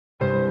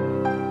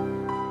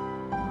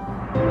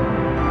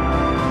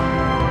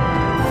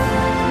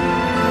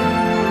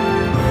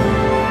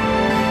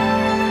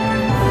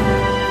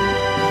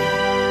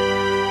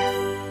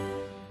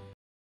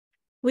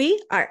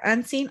are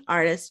unseen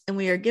artists, and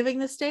we are giving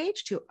the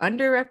stage to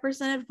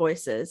underrepresented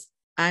voices.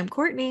 I'm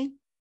Courtney.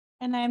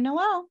 And I'm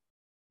Noelle.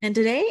 And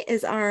today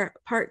is our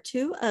part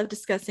 2 of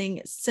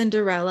discussing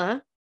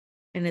Cinderella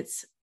and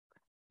its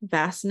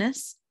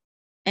vastness.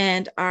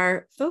 And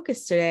our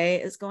focus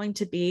today is going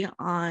to be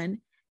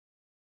on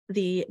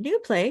the new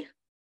play,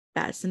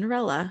 Bad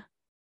Cinderella,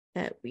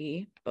 that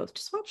we both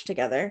just watched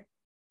together.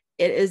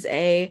 It is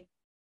a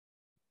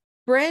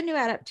brand new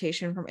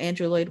adaptation from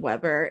Andrew Lloyd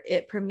Webber.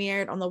 It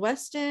premiered on the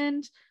West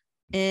End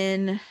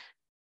in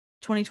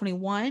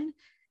 2021,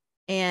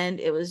 and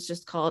it was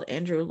just called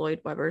Andrew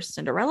Lloyd Webber's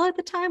Cinderella at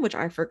the time, which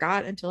I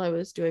forgot until I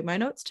was doing my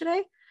notes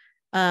today.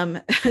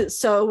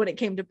 So when it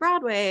came to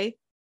Broadway,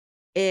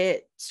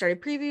 it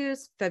started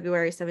previews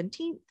February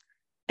 17th,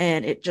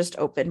 and it just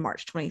opened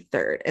March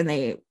 23rd, and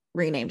they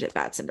renamed it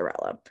Bad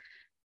Cinderella.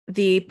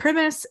 The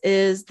premise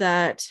is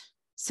that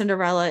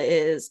Cinderella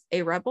is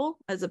a rebel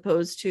as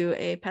opposed to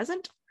a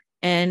peasant,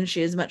 and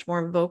she is much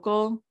more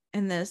vocal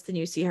in this than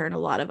you see her in a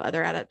lot of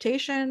other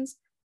adaptations.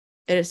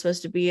 It is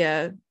supposed to be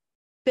a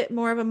bit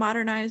more of a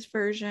modernized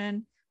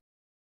version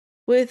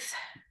with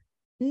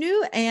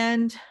new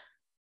and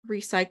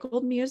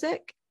recycled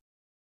music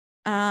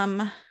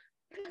that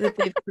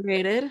they've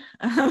created.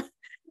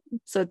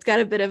 So it's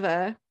got a bit of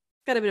a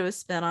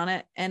spin on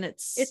it, and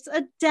it's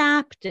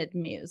adapted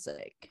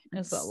music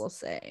is what we'll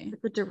say.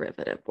 It's a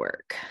derivative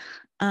work.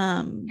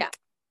 Yeah.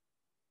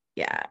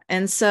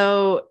 And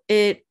so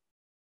it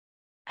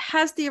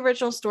has the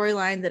original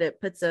storyline that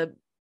it puts a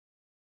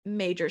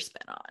major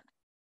spin on.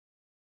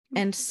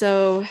 And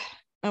so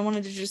I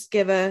wanted to just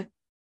give a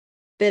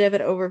bit of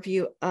an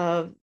overview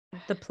of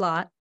the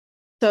plot.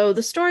 So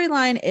the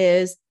storyline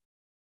is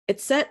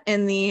it's set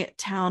in the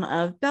town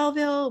of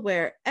Belleville,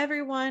 where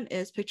everyone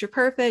is picture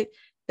perfect.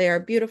 They are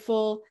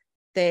beautiful.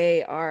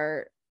 They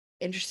are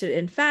interested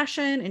in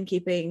fashion and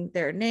keeping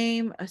their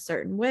name a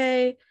certain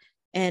way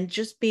and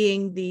just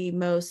being the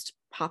most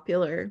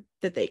popular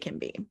that they can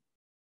be.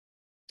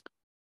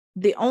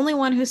 The only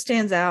one who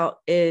stands out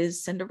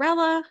is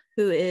Cinderella,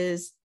 who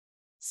is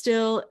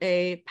still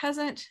a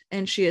peasant,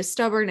 and she is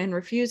stubborn and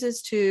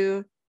refuses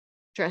to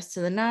dress to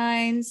the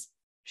nines.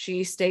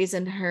 She stays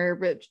in her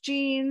ripped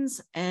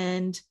jeans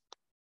and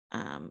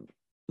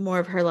more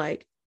of her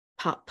like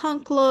pop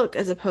punk look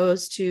as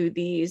opposed to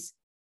these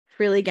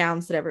frilly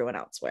gowns that everyone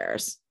else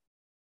wears.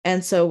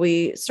 And so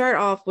we start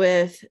off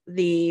with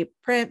the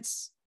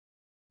prince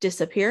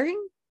disappearing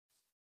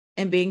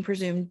and being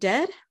presumed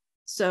dead.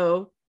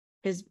 So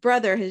his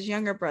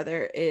younger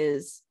brother,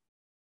 is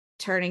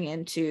turning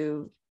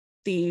into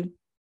the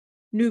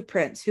new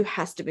prince who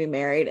has to be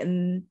married,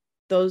 and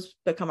those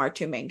become our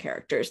two main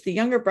characters, the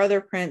younger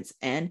brother prince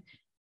and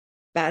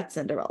Bad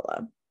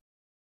Cinderella.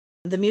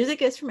 The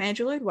music is from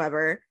Andrew Lloyd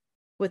Webber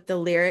with the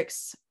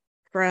lyrics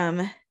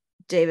from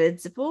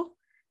David Zippel,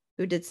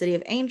 who did City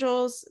of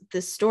Angels.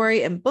 The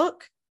story and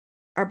book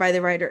are by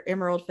the writer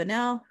Emerald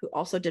Fennell, who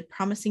also did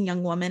Promising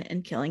Young Woman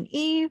and Killing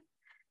Eve.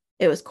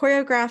 It was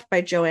choreographed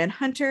by Joanne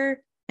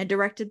Hunter and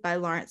directed by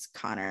Lawrence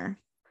Connor.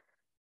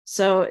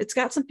 So it's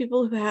got some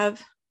people who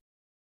have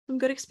some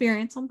good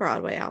experience on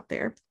Broadway out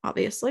there,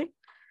 obviously.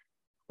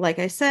 Like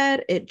I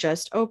said, it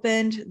just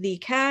opened. The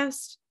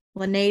cast,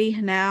 Lanaidi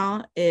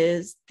Hanau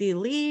is the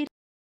lead.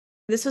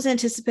 This was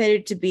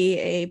anticipated to be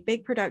a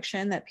big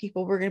production that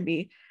people were going to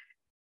be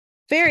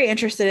very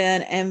interested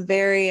in, and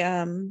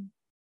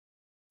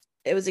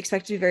it was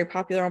expected to be very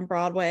popular on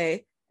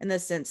Broadway in the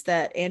sense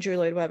that Andrew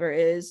Lloyd Webber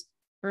is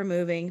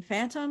removing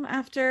Phantom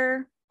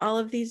after all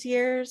of these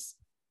years.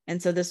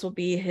 And so this will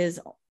be his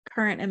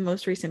current and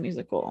most recent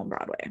musical on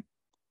Broadway.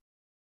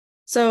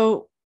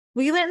 So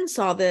we went and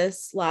saw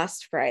this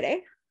last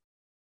Friday.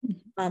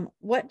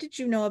 What did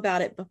you know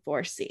about it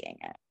before seeing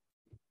it?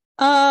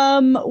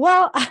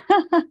 Well,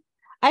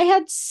 I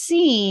had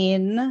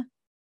seen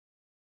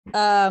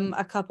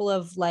a couple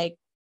of like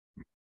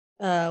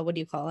what do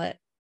you call it?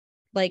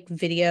 Like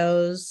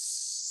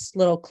videos,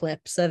 little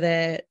clips of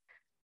it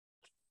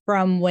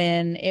from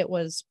when it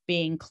was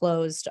being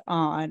closed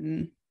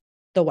on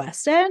the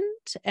West End,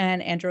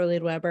 and Andrew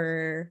Lloyd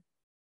Webber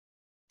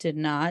did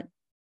not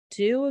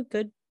do a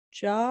good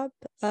job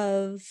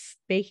of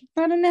making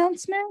that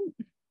announcement.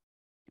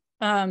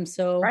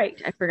 So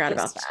right, I forgot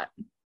about that.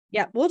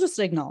 Yeah, we'll just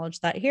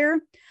acknowledge that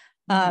here.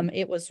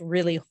 It was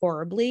really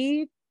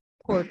horribly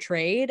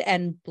portrayed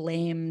and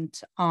blamed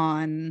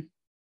on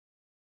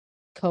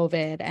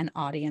COVID and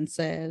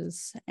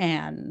audiences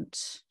and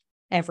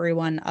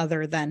everyone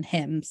other than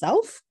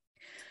himself.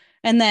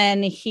 And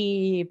then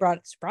he brought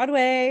it to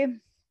Broadway.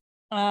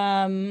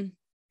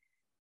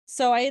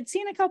 So I had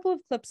seen a couple of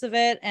clips of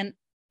it, and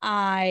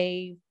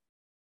I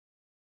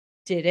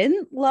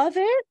didn't love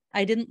it.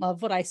 I didn't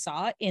love what I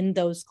saw in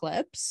those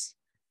clips,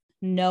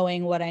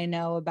 knowing what I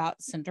know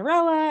about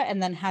Cinderella,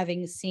 and then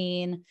having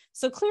seen,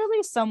 so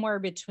clearly somewhere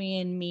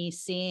between me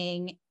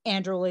seeing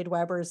Andrew Lloyd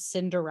Webber's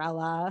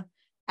Cinderella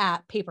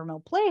at Paper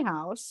Mill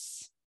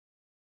Playhouse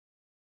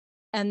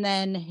and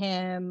then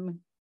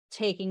him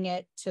taking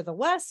it to the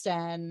West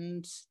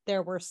End,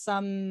 there were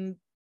some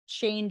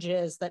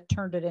changes that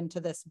turned it into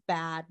this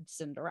bad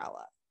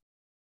Cinderella.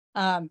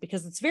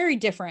 Because it's very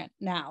different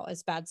now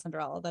as Bad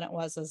Cinderella than it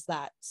was as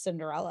that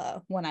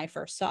Cinderella when I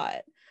first saw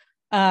it.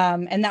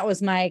 And that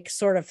was my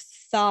sort of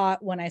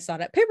thought when I saw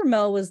it at Paper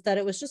Mill, was that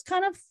it was just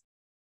kind of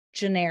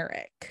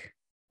generic.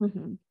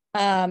 Mm-hmm.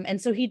 And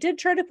so he did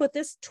try to put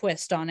this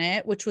twist on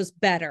it, which was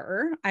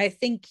better. I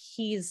think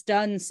he's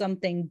done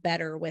something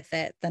better with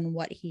it than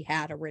what he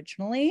had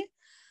originally.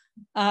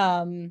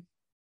 But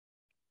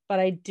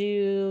I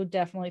do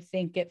definitely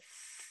think it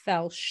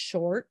fell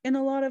short in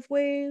a lot of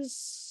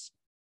ways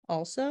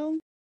also.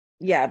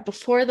 Yeah,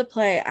 before the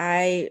play,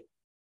 I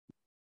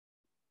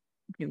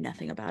knew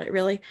nothing about it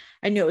really.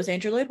 I knew it was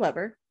Andrew Lloyd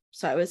Webber,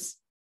 so I was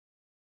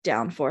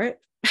down for it.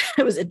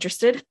 I was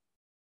interested.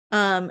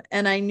 And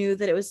I knew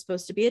that it was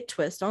supposed to be a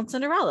twist on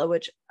Cinderella,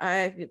 which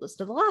if you listened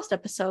to the last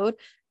episode,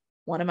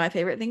 one of my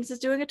favorite things is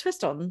doing a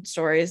twist on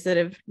stories that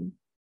have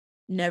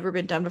never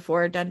been done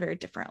before, done very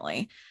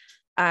differently.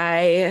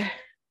 I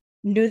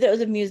knew that it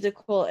was a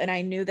musical, and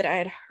I knew that I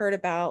had heard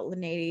about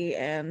Lynette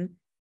and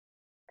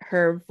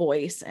her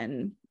voice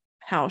and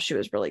how she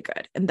was really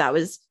good. And that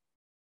was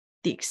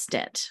the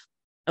extent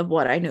of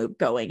what I knew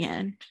going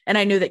in. And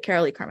I knew that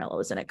Carolee Carmela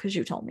was in it because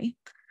you told me.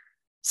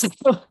 So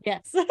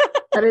yes.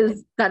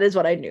 that is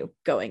what I knew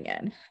going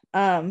in.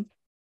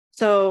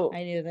 So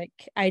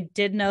I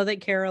did know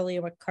that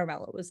Carolee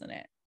Carmela was in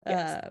it.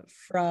 Yes.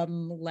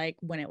 From like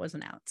when it was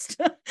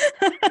announced.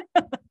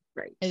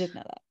 Right. I did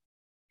know that.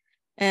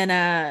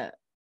 And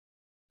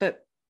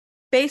but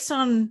based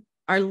on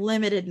our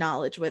limited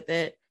knowledge with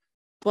it,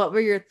 what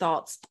were your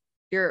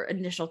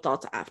initial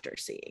thoughts after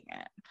seeing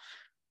it?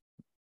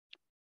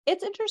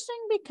 It's interesting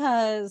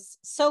because,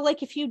 so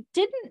like, if you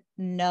didn't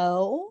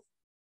know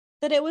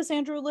that it was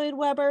Andrew Lloyd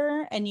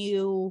Webber and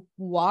you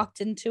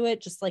walked into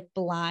it just like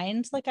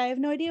blind, like I have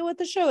no idea what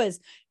the show is,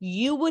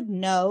 you would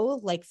know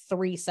like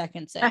 3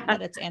 seconds in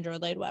that it's Andrew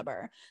Lloyd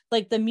Webber.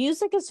 Like the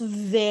music is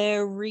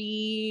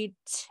very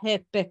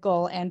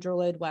typical Andrew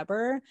Lloyd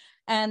Webber,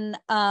 and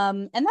that's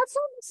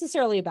not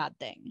necessarily a bad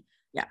thing.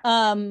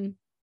 Yeah.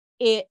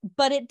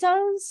 But it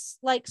does,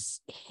 like,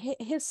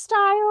 his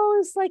style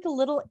is like a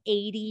little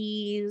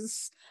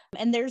 80s,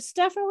 and there's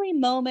definitely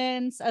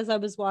moments as I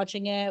was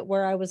watching it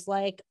where I was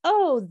like,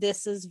 oh,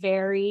 this is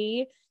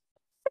very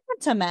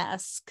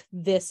Phantom-esque,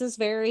 this is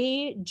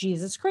very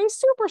Jesus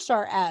Christ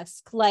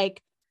Superstar-esque.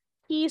 Like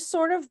he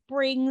sort of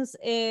brings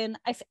in,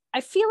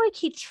 I feel like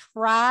he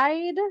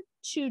tried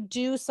to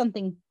do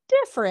something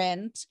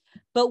different,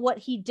 but what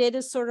he did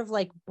is sort of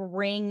like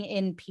bring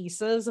in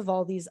pieces of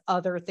all these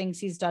other things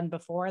he's done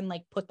before and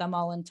like put them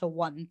all into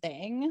one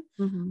thing.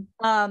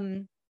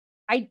 Mm-hmm.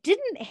 I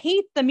didn't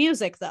hate the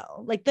music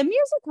though. Like the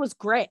music was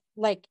great.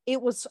 Like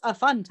it was a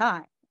fun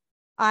time.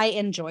 I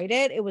enjoyed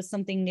it. It was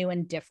something new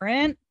and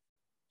different.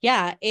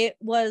 Yeah, it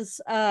was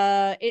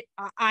I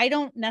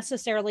don't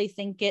necessarily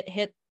think it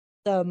hit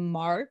the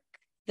mark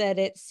that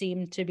it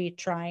seemed to be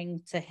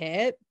trying to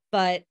hit,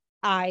 but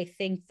I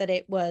think that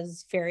it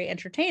was very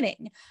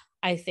entertaining.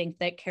 I think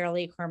that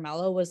Carolee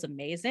Carmela was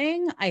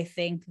amazing. I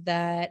think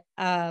that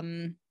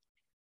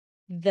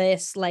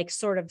this like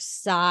sort of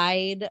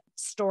side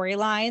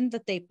storyline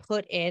that they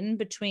put in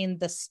between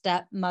the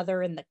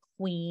stepmother and the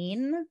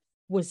queen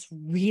was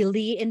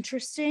really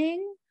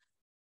interesting.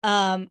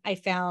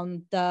 I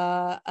found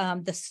the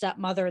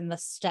stepmother and the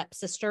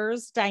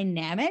stepsisters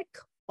dynamic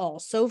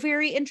also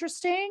very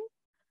interesting.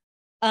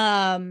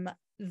 The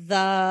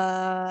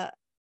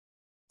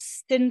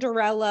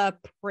Cinderella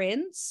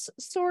prince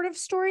sort of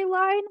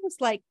storyline was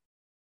like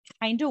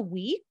kind of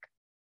weak,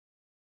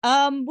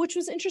 which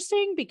was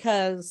interesting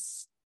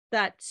because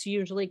that's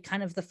usually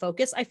kind of the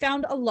focus. I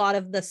found a lot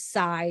of the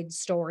side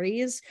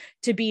stories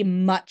to be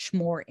much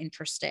more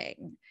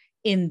interesting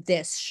in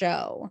this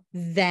show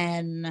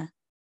than,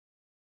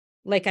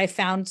 like, I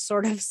found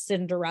sort of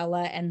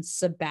Cinderella and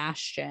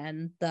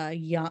Sebastian,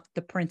 the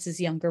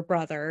prince's younger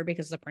brother,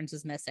 because the prince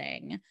is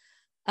missing.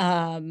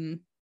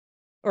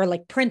 Or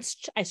like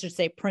I should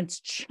say Prince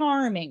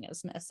Charming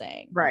is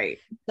missing. Right.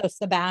 So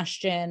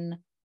Sebastian,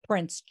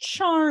 Prince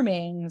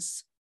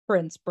Charming's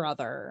prince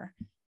brother,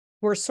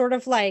 were sort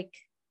of like,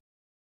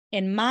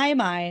 in my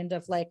mind,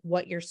 of like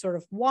what you're sort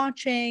of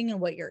watching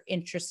and what you're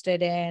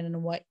interested in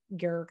and what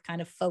your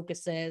kind of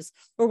focus is,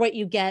 or what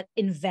you get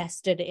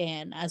invested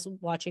in as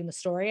watching the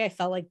story. I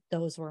felt like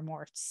those were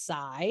more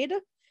side,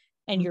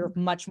 and you're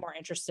much more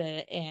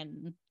interested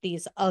in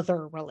these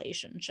other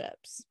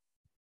relationships.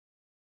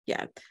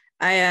 Yeah.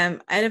 I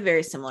had a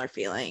very similar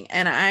feeling,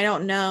 and I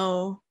don't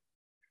know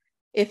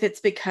if it's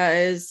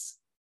because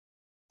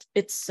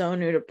it's so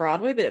new to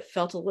Broadway, but it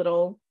felt a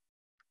little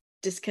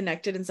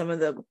disconnected in some of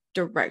the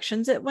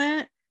directions it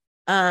went.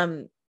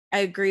 I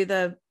agree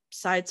the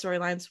side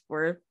storylines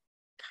were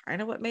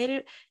kind of what made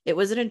it. It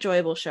was an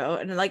enjoyable show,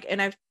 and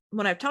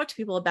when I've talked to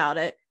people about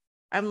it,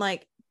 I'm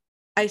like,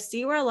 I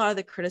see where a lot of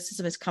the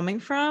criticism is coming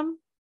from,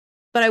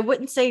 but I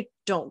wouldn't say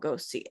don't go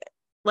see it.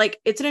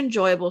 Like, it's an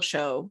enjoyable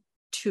show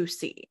to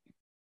see.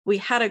 We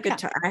had a good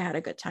time. I had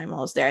a good time while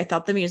I was there. I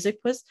thought the music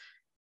was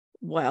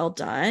well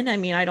done. I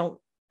mean, I don't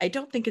I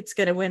don't think it's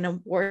going to win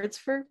awards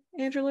for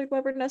Andrew Lloyd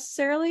Webber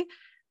necessarily,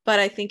 but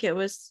I think it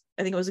was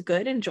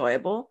good,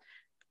 enjoyable.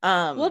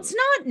 Well, it's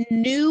not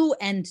new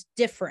and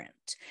different.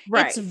 It's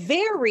Right.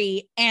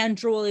 very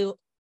Andrew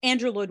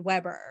Lloyd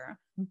Webber,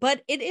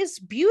 but it is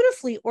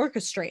beautifully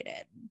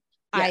orchestrated,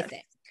 I Yes.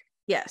 think.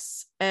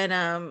 Yes.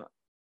 And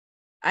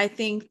I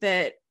think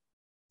that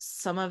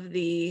some of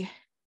the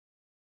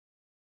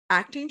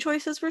acting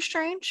choices were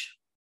strange.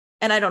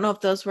 And I don't know if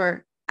those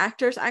were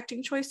actors'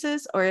 acting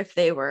choices or if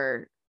they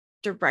were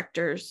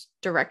director's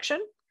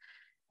direction,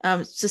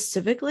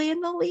 specifically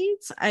in the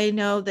leads. I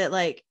know that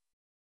like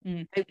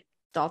I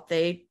thought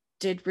they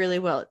did really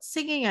well at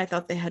singing. I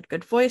thought they had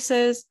good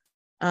voices.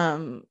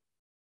 Lynette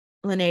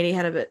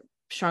had a bit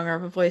stronger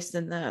of a voice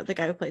than the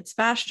guy who played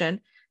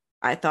Sebastian,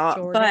 I thought,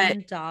 but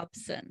Jordan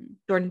Dobson.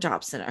 Jordan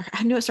Dobson.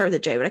 I knew it started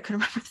with a J, but I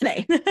couldn't remember the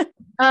name.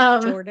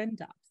 Jordan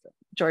Dobson.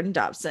 Jordan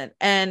Dobson,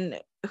 and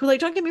who, like,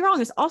 don't get me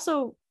wrong, is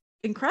also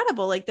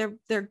incredible. Like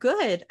they're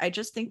good. I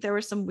just think there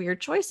were some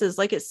weird choices.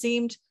 Like it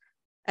seemed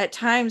at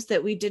times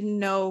that we didn't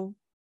know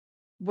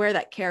where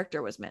that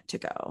character was meant to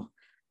go.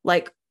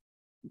 Like,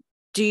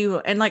 do you?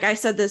 And like I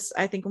said this,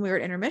 I think when we were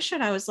at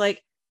intermission, I was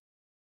like,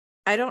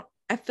 I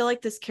feel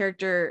like this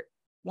character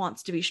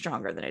wants to be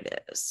stronger than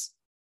it is,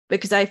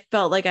 because I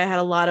felt like I had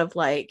a lot of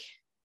like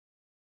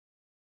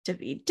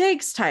Daveed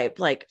Diggs type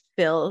like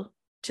feel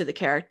to the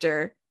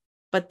character,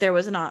 but there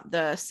was not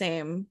the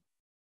same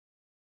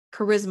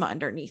charisma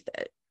underneath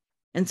it.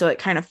 And so it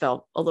kind of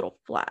felt a little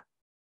flat.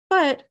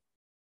 But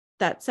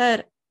that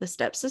said, the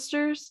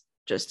stepsisters,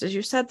 just as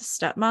you said, the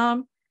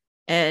stepmom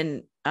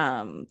and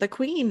the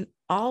queen,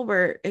 all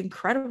were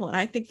incredible. And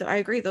I think that I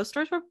agree. Those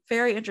stories were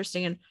very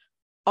interesting. And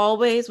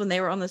always when they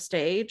were on the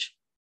stage,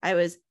 I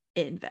was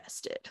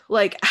invested.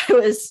 Like I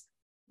was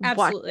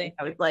absolutely watching,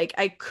 I was like,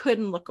 I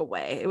couldn't look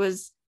away. It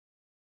was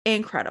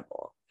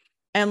incredible.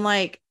 And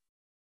like,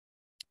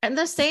 and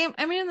the same,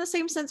 I mean, in the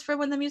same sense for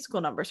when the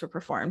musical numbers were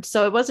performed.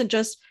 So it wasn't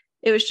just,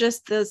 it was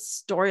just the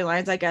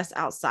storylines, I guess,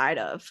 outside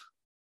of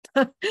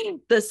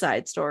the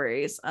side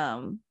stories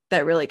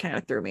that really kind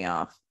of threw me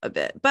off a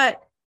bit.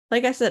 But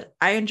like I said,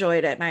 I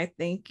enjoyed it, and I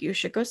think you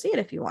should go see it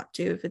if you want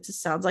to. If it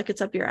sounds like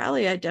it's up your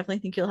alley, I definitely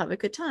think you'll have a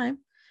good time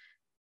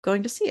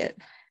going to see it.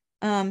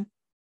 And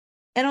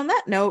on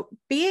that note,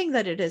 being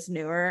that it is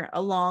newer,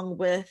 along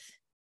with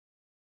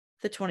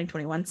the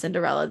 2021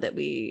 Cinderella that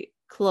we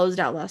closed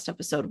out last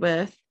episode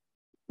with,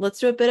 let's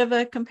do a bit of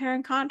a compare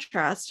and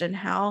contrast and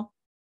how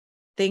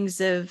things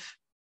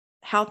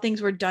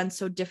were done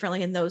so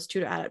differently in those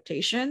two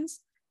adaptations,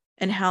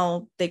 and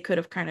how they could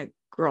have kind of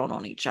grown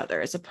on each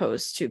other as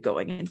opposed to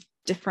going in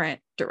different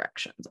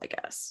directions, I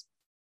guess,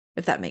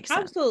 if that makes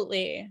sense.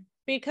 Absolutely.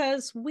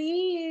 Because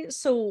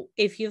so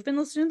if you've been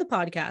listening to the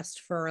podcast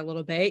for a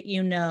little bit,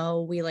 you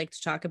know, we like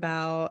to talk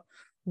about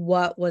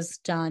what was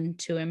done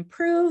to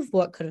improve,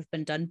 what could have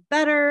been done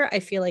better. I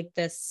feel like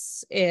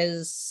this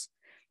is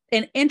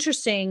an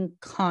interesting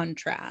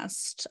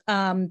contrast.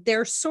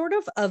 They're sort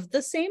of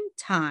the same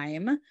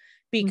time,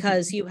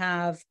 because Mm-hmm. you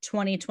have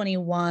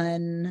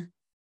 2021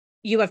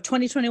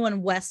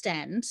 West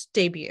End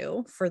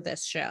debut for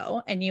this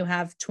show, and you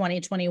have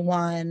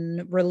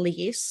 2021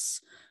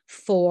 release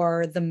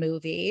for the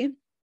movie.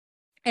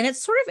 And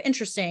it's sort of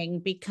interesting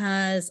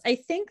because I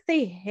think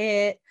they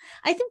had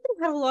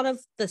a lot of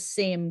the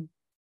same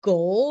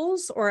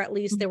goals, or at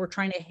least they were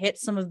trying to hit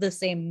some of the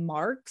same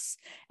marks.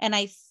 And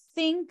I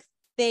think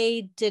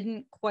they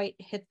didn't quite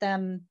hit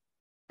them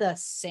the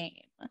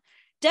same. Yeah.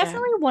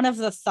 Definitely one of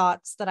the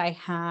thoughts that I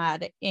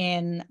had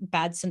in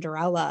Bad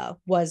Cinderella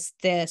was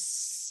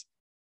this: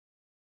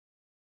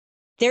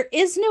 there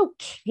is no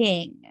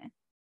king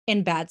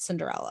in Bad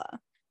Cinderella.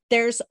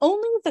 There's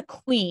only the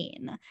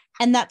queen,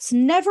 and that's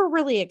never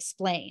really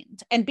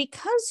explained. And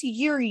because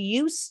you're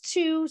used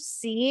to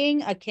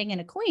seeing a king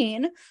and a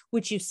queen,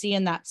 which you see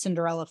in that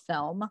Cinderella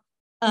film,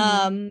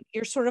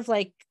 you're sort of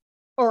like,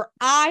 or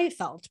I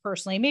felt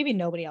personally, maybe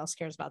nobody else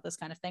cares about this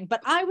kind of thing, but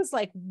I was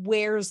like,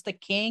 where's the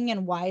king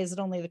and why is it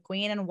only the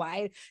queen and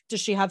why does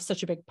she have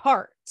such a big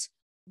part?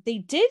 They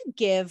did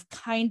give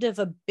kind of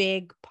a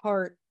big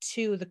part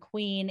to the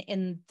queen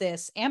in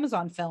this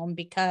Amazon film,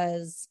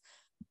 because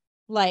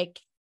like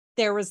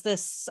there was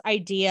this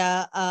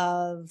idea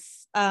of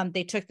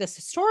they took this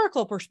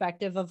historical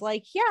perspective of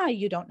like, yeah,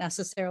 you don't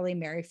necessarily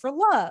marry for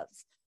love,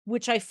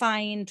 which I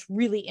find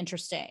really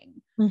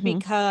interesting, Mm-hmm.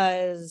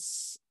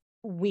 because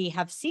we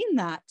have seen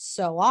that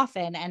so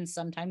often, and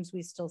sometimes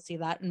we still see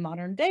that in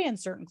modern day in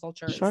certain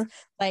cultures. Sure.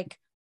 Like,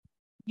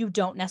 you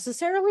don't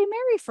necessarily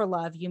marry for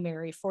love, you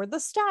marry for the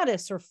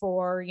status, or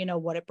for, you know,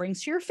 what it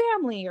brings to your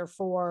family, or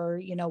for,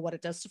 you know, what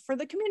it does for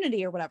the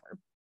community or whatever.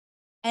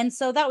 And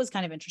so that was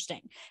kind of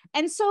interesting.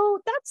 And so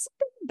that's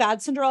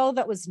Bad Cinderella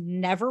that was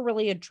never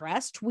really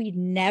addressed. We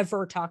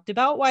never talked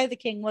about why the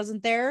king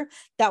wasn't there.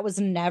 That was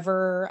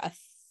never a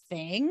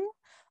thing.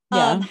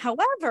 Yeah.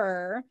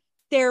 However,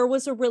 there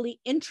was a really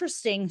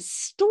interesting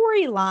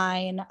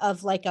storyline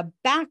of like a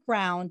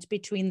background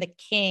between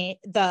between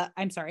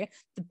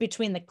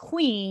the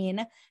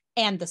queen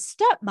and the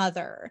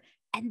stepmother.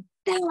 And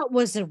That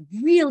was a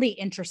really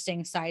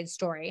interesting side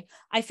story.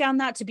 I found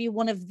that to be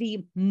one of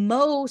the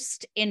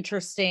most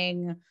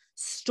interesting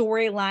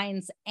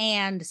storylines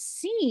and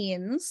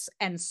scenes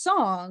and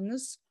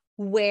songs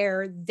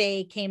where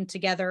they came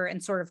together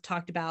and sort of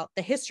talked about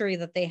the history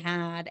that they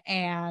had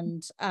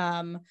and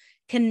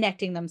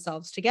connecting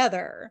themselves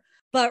together.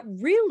 But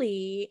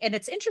really, and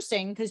it's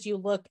interesting because you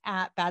look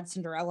at Bad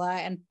Cinderella,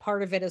 and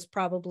part of it is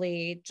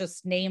probably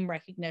just name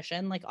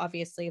recognition. Like,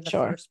 obviously, the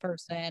Sure. first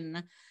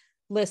person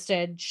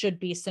listed should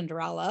be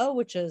Cinderella,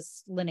 which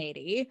is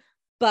Lynette.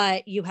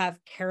 But you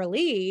have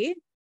Carolee,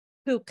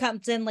 who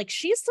comes in, like,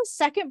 she's the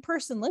second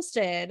person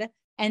listed,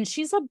 and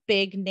she's a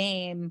big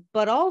name,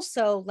 but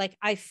also, like,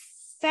 I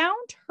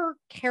found her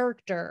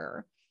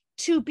character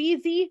to be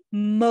the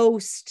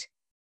most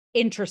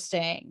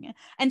interesting.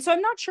 And so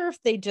I'm not sure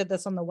if they did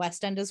this on the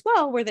West End as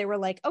well, where they were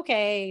like,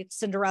 okay,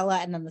 Cinderella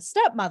and then the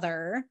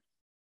stepmother,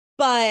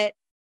 but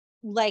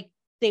like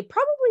they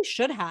probably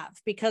should have,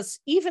 because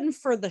even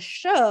for the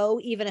show,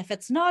 even if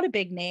it's not a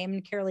big name,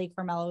 and Carolee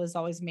Carmello is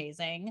always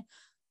amazing,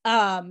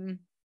 um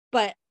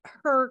but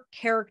her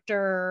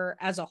character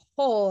as a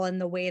whole and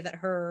the way that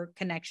her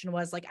connection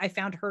was, like, I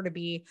found her to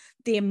be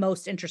the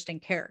most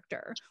interesting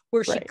character,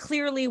 where she Right.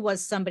 clearly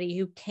was somebody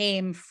who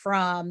came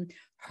from,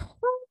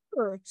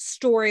 her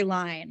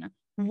storyline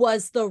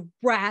was the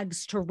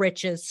rags to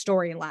riches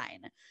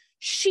storyline.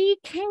 She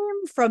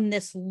came from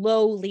this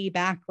lowly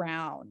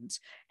background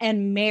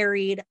and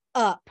married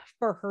up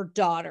for her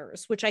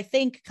daughters, which I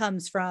think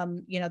comes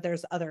from,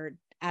 there's other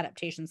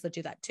adaptations that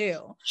do that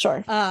too.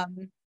 Sure.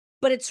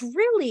 But it's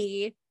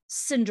really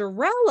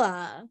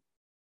Cinderella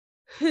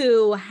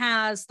who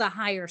has the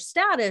higher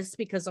status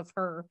because of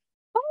her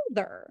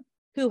father,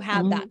 who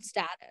had Mhm. that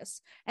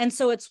status. And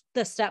so it's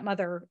the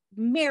stepmother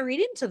married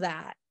into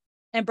that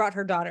and brought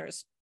her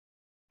daughters.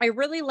 I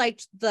really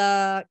liked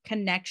the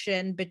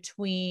connection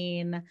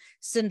between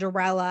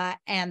Cinderella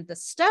and the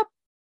step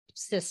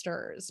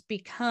sisters,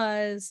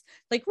 because,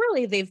 like,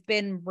 really they've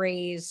been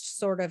raised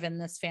sort of in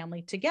this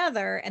family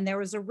together, and there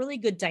was a really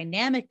good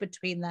dynamic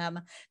between them.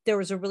 There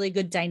was a really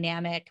good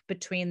dynamic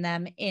between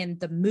them in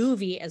the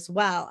movie as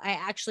well. I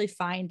actually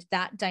find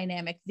that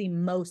dynamic the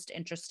most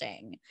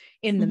interesting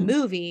in the Mhm.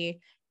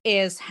 movie,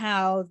 is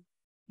how,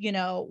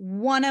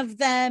 one of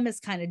them is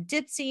kind of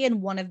ditzy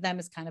and one of them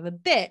is kind of a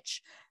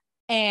bitch,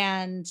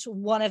 and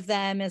one of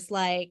them is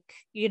like,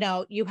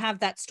 you have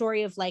that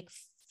story of like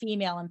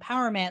female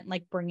empowerment,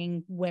 like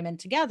bringing women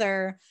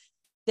together.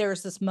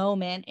 There's this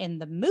moment in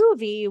the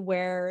movie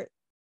where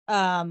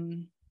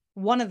um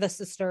one of the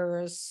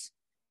sisters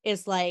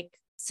is like,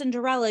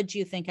 Cinderella, do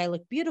you think I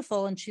look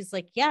beautiful? And she's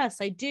like,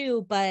 yes, I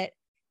do, but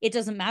it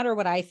doesn't matter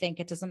what I think,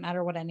 it doesn't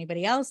matter what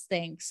anybody else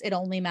thinks, it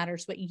only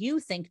matters what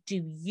you think.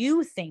 Do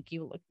you think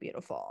you look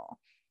beautiful?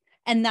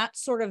 And that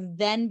sort of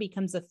then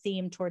becomes a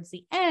theme towards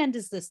the end,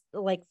 is this,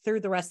 like, through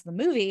the rest of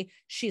the movie,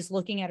 she's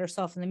looking at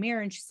herself in the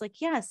mirror and she's like,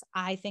 yes,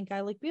 I think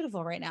I look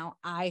beautiful right now,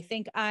 I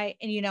think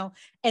and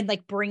and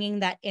like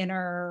bringing that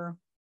inner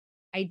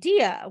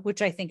idea,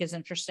 which I think is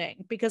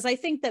interesting, because I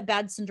think that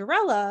Bad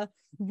Cinderella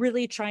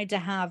really tried to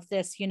have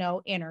this,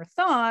 inner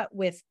thought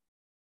with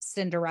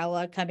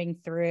Cinderella coming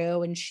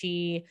through, and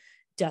she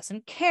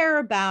doesn't care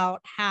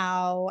about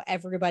how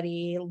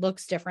everybody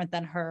looks different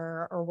than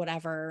her or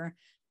whatever.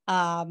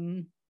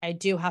 I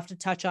do have to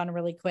touch on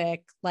really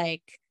quick,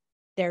 like,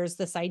 there's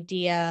this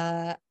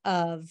idea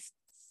of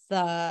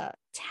the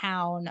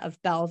town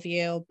of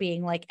Bellevue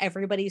being like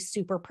everybody's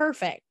super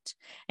perfect.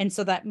 And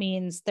so that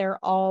means they're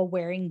all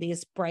wearing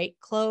these bright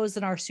clothes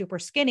and are super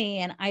skinny.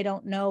 And I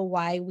don't know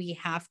why we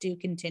have to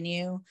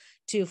continue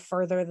to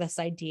further this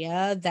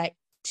idea that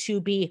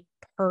to be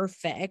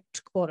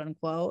perfect, quote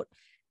unquote,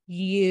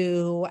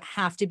 you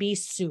have to be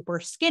super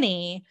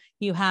skinny.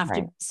 You have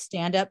to Right.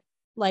 stand up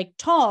like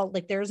tall.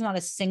 Like, there's not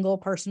a single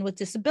person with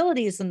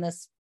disabilities in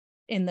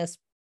this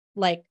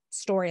like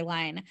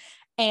storyline.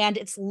 And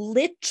it's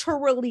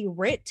literally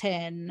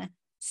written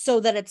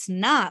so that it's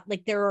not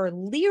like, there are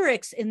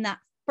lyrics in that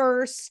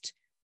first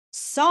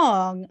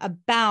song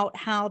about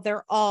how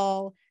they're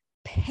all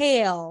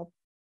pale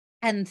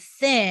and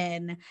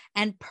thin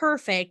and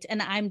perfect.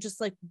 And I'm just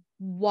like,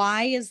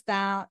 why is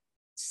that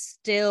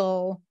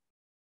still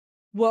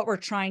what we're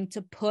trying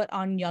to put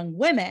on young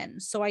women?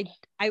 So I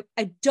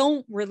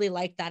don't really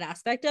like that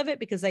aspect of it,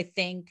 because I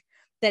think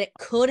that it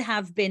could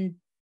have been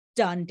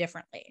done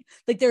differently.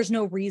 Like, there's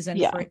no reason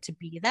for Yeah. it to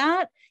be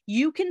that.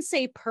 You can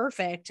say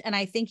perfect, and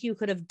I think you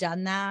could have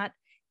done that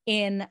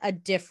in a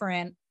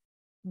different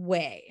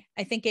way.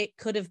 I think it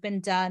could have been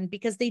done,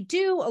 because they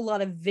do a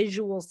lot of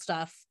visual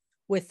stuff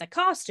with the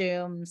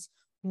costumes,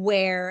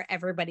 where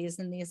everybody's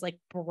in these like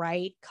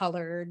bright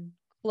colored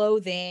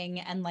clothing,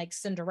 and like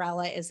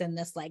Cinderella is in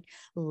this like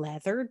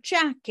leather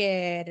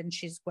jacket and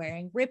she's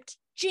wearing ripped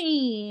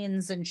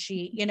jeans, and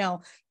she,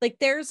 like,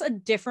 there's a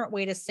different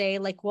way to say,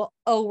 like, well,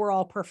 oh, we're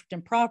all perfect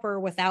and proper,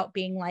 without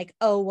being like,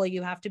 oh, well,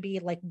 you have to be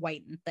like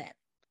white and thin.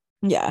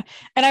 Yeah.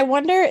 And I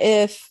wonder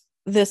if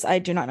this, I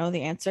do not know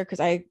the answer because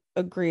I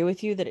agree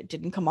with you that it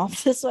didn't come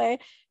off this way,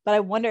 but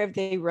I wonder if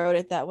they wrote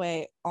it that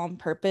way on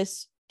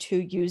purpose to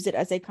use it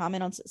as a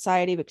comment on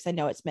society, because I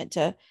know it's meant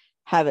to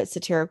have its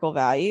satirical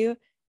value.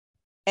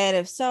 And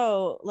if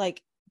so,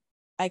 like,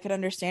 I could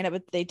understand it,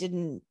 but they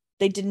didn't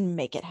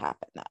make it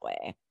happen that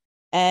way.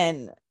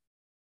 And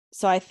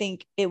so I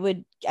think it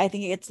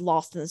gets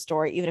lost in the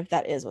story, even if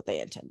that is what they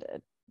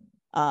intended.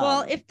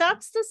 Well, Um if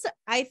that's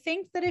I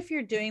think that if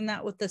you're doing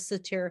that with the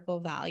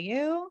satirical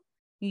value,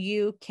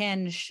 you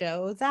can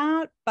show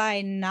that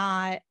by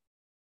not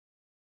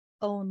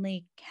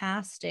only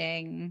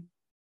casting right.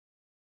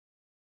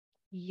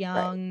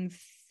 young,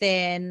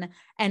 thin,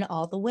 and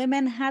all the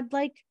women had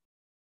like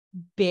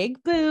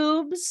big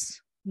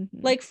boobs. Mhm.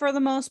 Like for the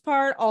most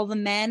part, all the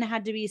men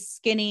had to be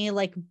skinny,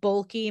 like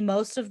bulky.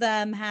 Most of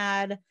them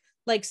had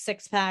like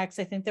six packs.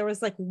 I think there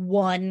was like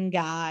one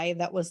guy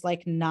that was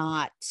like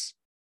not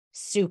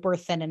super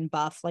thin and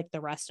buff like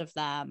the rest of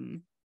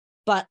them.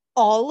 But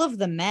all of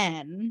the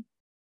men,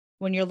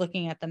 when you're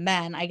looking at the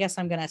men, I guess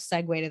I'm going to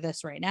segue to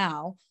this right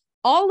now.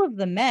 All of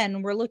the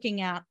men we're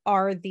looking at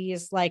are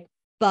these like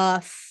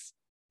buff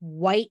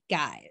white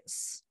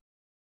guys.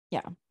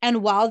 Yeah.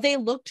 And while they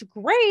looked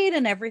great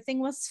and everything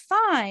was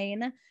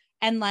fine,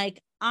 and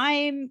like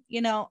I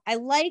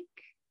like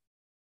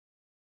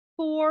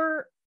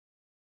for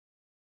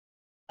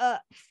uh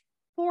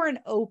for an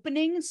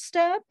opening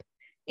step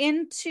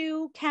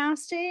into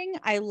casting,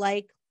 I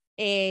like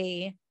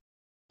a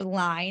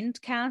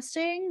blind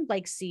casting,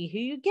 like see who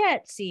you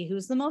get, see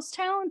who's the most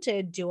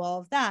talented, do all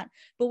of that.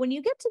 But when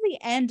you get to the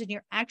end and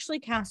you're actually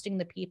casting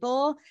the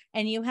people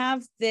and you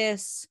have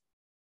this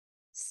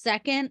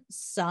second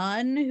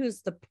son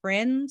who's the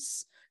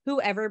prince, who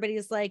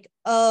everybody's like,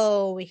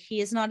 oh,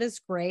 he's not as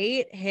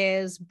great,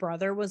 his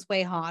brother was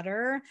way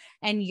hotter,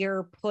 and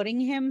you're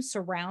putting him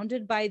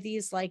surrounded by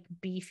these like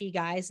beefy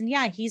guys, and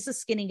yeah, he's a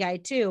skinny guy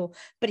too,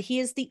 but he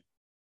is the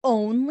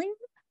only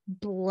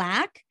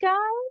black guy,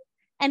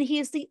 and he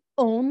is the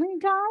only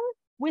guy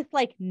with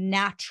like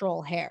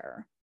natural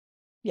hair.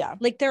 Yeah.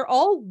 Like they're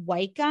all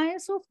white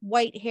guys with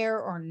white hair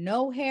or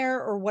no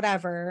hair or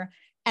whatever,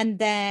 and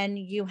then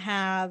you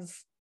have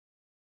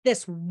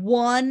this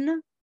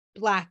one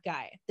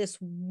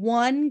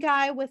one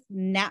guy with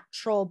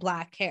natural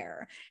black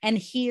hair, and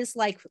he is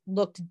like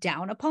looked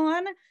down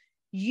upon.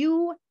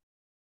 You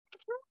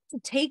have to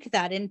take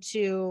that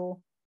into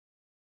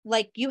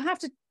like you have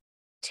to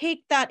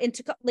take that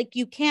into like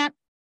you can't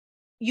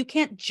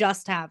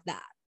just have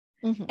that.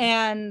 Mhm.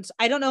 And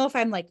I don't know if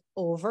I'm like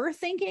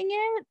overthinking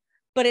it,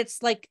 but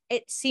it's like,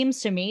 it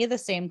seems to me the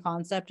same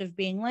concept of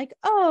being like,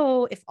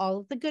 oh, if all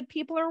of the good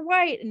people are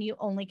white and you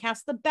only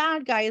cast the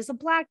bad guy as a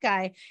black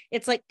guy,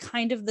 it's like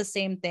kind of the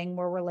same thing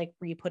where we're like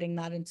re-putting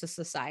that into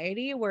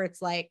society, where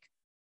it's like,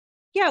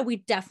 yeah, we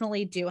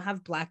definitely do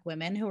have black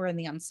women who are in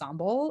the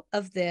ensemble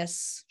of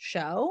this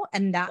show,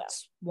 and Yeah.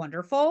 that's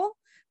wonderful.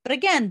 But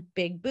again,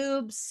 big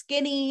boobs,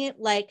 skinny,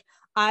 like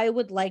I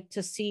would like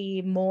to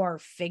see more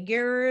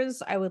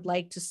figures. I would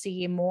like to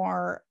see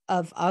more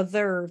of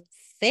other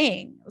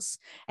things.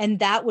 And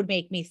that would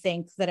make me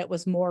think that it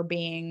was more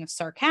being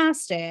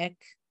sarcastic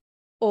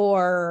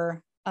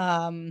or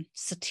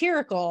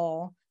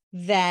satirical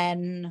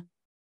than,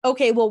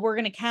 okay, well, we're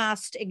going to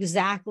cast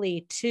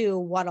exactly to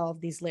what all of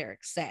these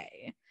lyrics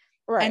say.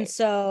 And Right.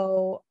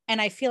 so,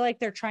 and I feel like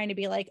they're trying to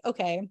be like,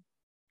 okay,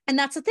 and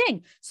that's the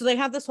thing. So they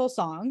have this whole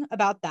song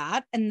about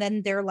that. And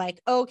then they're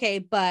like, okay,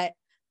 but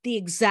the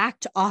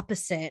exact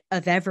opposite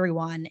of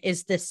everyone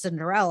is this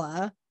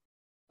Cinderella.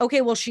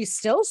 Okay, well, she's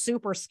still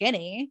super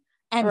skinny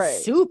and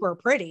Right. super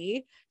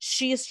pretty.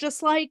 She's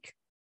just like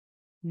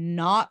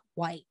not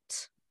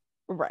white.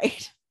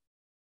 Right.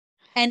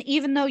 And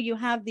even though you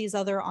have these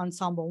other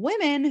ensemble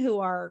women who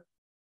are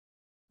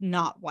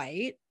not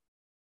white,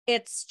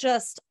 it's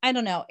just, I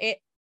don't know, it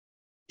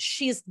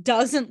she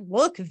doesn't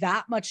look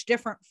that much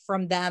different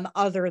from them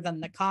other than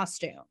the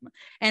costume.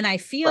 And I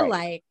feel Right.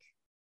 like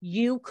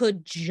you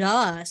could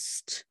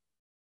just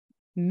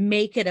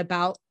make it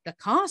about the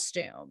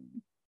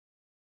costume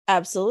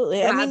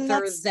Absolutely. I mean,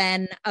 rather that's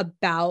than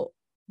about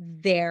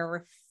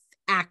their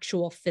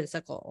actual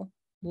physical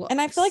and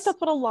I feel like looks.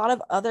 that's what a lot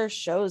of other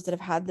shows that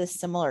have had this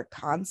similar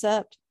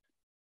concept,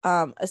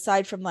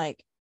 aside from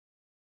like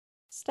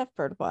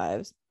Stepford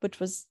Wives, which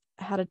was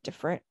had a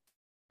different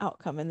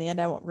outcome in the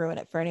end. I won't ruin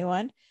it for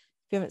anyone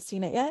if you haven't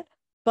seen it yet.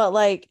 But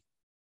like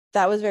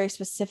that was very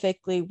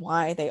specifically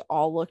why they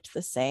all looked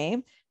the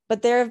same.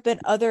 But there have been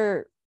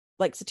other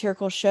like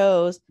satirical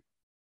shows,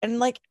 and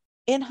like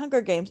in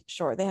Hunger Games,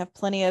 sure, they have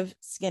plenty of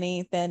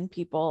skinny, thin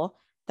people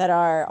that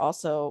are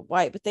also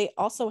white, but they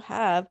also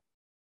have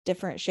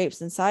different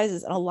shapes and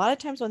sizes. And a lot of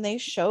times when they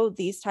show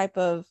these type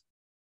of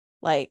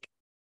like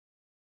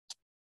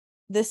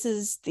this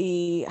is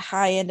the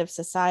high end of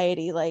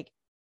society, like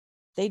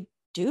they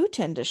do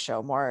tend to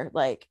show more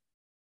like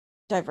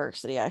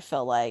diversity, I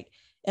feel like,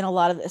 in a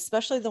lot of,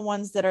 especially the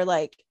ones that are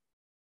like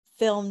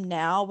filmed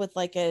now with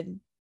like a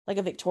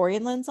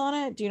Victorian lens on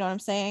it. Do you know what I'm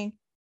saying?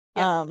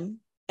 Yep.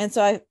 And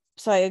so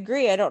I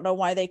agree. I don't know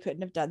why they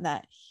couldn't have done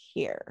that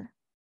here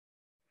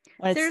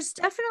when it's There's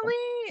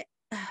definitely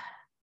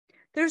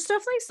there's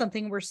definitely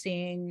something we're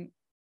seeing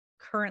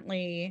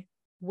currently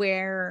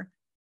where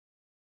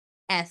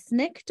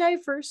ethnic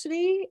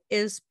diversity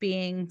is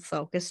being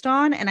focused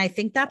on. And I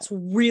think that's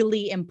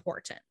really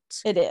important.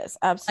 It is,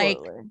 Like,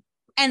 absolutely.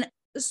 and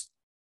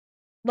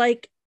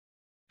like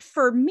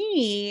for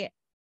me,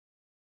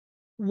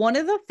 one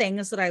of the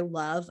things that I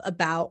love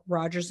about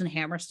Rodgers and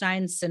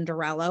Hammerstein's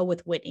Cinderella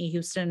with Whitney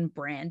Houston and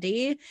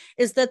Brandy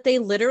is that they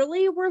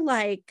literally were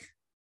like,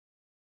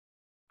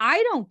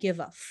 I don't give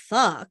a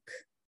fuck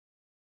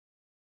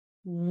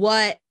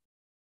what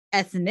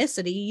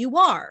ethnicity you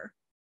are.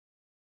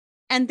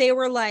 And they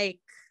were like,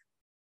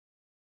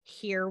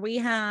 here we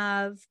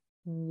have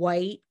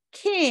white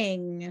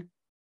king,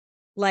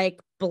 like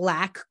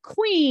black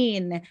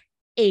queen,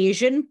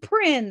 Asian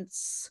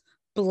prince,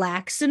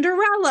 black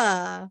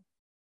Cinderella,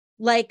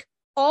 like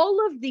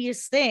all of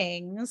these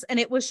things. And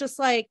it was just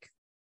like,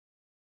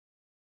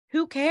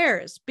 who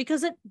cares?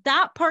 Because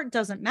that part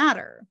doesn't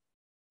matter.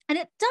 And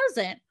it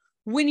doesn't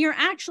when you're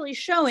actually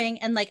showing,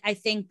 and like I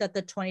think that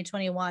the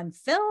 2021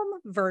 film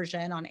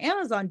version on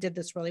Amazon did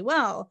this really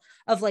well,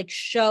 of like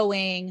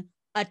showing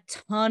a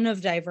ton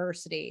of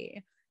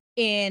diversity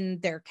in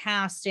their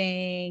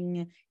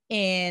casting,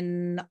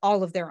 in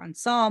all of their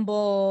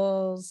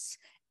ensembles.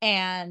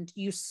 And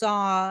you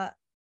saw,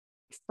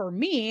 for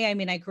me, I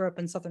mean, I grew up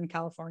in Southern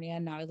California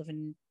and now I live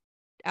in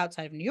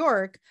outside of New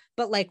York,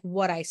 but like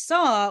what I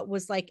saw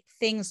was like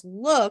things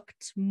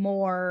looked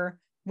more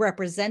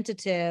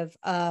representative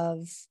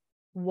of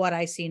what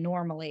I see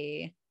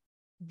normally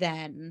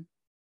than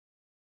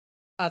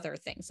other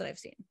things that I've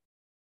seen.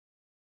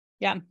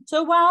 Yeah.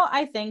 So while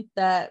I think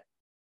that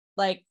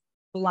like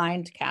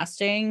blind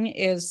casting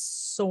is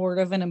sort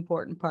of an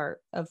important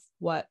part of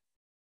what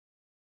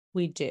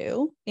we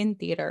do in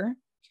theater,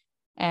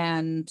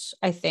 and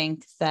I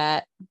think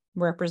that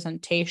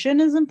representation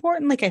is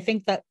important. Like, I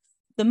think that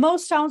the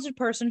most talented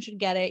person should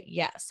get it.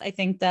 Yes. I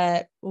think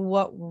that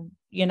what,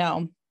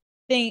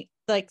 think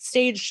like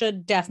stage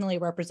should definitely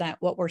represent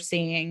what we're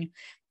seeing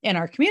in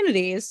our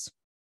communities,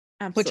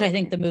 which I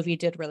think Absolutely. the movie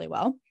did really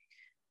well.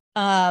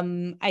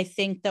 I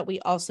think that we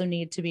also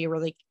need to be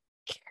really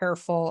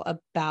careful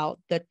about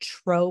the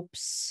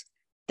tropes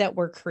that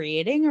we're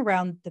creating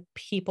around the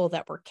people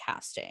that we're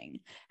casting.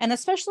 And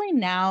especially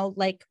now,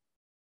 like,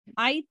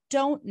 I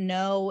don't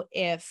know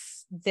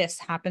if this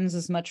happens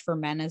as much for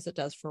men as it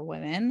does for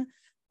women,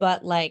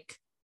 but like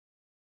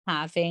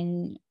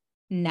having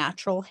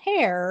natural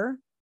hair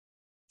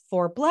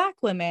for Black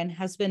women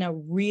has been a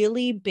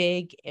really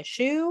big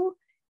issue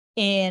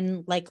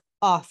in like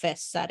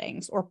office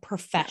settings or Yeah.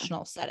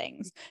 professional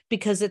settings,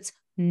 because it's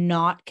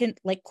not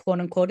like quote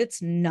unquote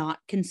it's not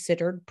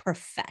considered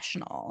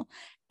professional.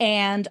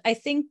 And I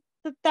think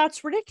that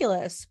that's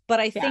ridiculous, but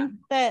I Yeah. think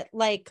that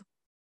like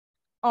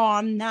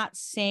on that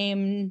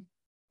same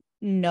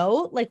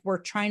note, like we're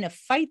trying to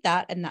fight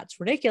that and that's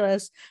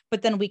ridiculous,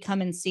 but then we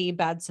come and see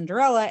Bad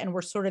Cinderella and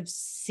we're sort of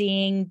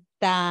seeing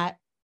that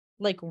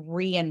like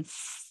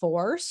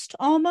reinforced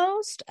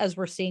almost, as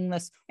we're seeing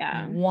this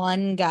Yeah.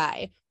 one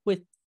guy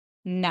with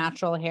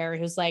natural hair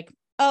who's like,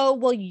 oh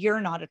well, you're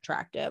not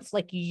attractive,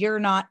 like you're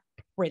not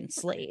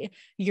princely,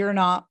 you're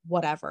not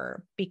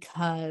whatever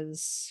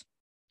because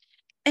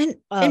of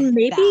And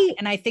that.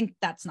 And I think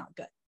that's not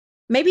good.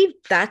 maybe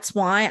that's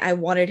why I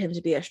wanted him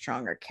to be a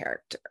stronger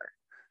character,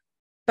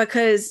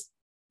 because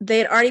they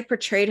had already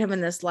portrayed him in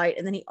this light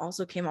and then he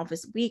also came off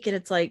as weak, and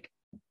it's like,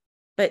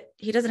 but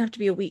he doesn't have to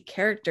be a weak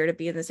character to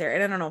be in this area.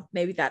 And I don't know,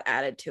 maybe that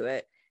added to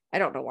it. I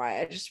don't know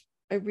why.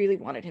 I really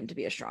wanted him to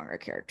be a stronger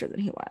character than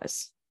he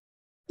was.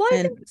 Well,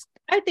 And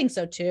I think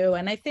so too.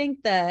 And I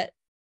think that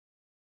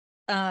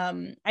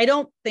I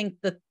don't think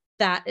that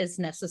that is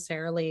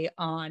necessarily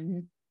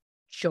on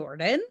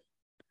Jordan.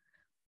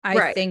 I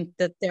right. think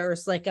that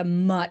there's like a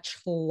much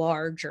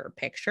larger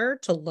picture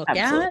to look at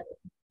Absolutely.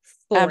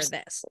 for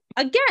Absolutely. this.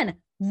 Again,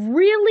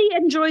 really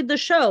enjoyed the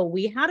show.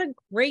 We had a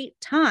great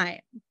time.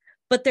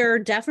 But there are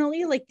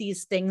definitely like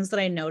these things that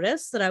I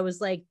noticed that I was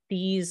like,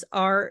 these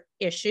are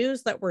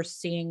issues that we're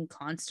seeing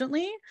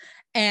constantly.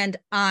 And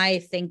I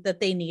think that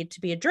they need to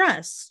be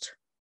addressed.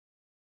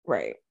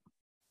 Right.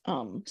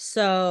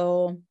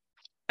 So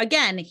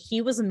again,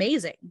 he was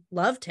amazing.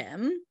 Loved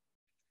him.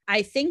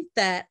 I think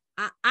that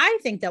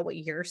what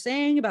you're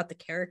saying about the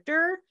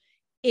character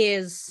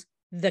is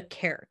the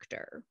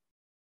character,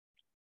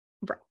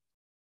 right.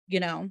 you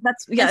know?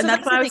 That's, And yeah, so and that's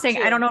that's what the I was thing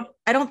saying. I don't too. know.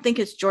 I don't think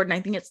it's Jordan.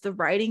 I think it's the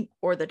writing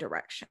or the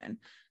direction,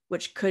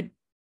 which could,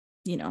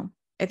 you know,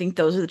 I think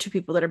those are the two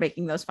people that are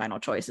making those final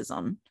choices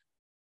on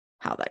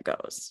how that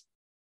goes.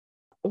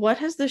 What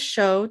has the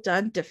show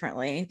done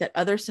differently that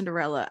other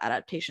Cinderella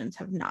adaptations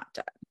have not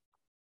done?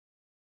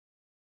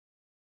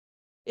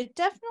 It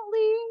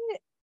definitely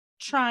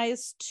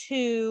tries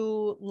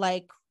to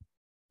like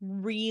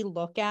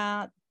re-look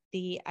at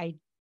the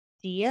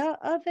idea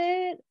of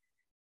it.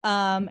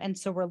 And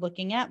so we're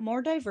looking at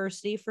more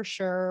diversity for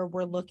sure.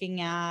 We're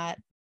looking at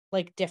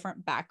like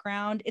different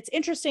background. It's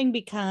interesting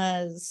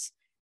because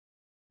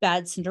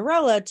Bad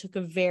Cinderella took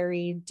a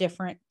very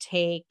different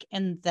take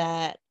in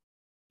that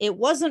it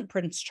wasn't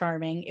Prince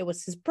Charming, it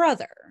was his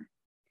brother.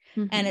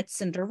 And Mm-hmm. it's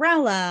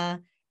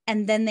Cinderella,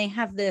 And then they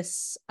have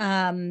this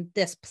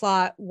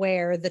plot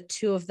where the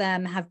two of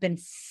them have been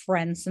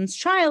friends since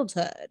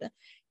childhood.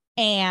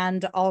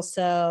 And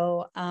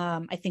also,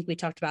 I think we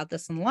talked about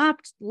this in the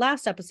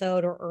last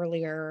episode or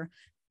earlier,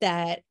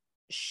 that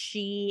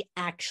she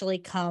actually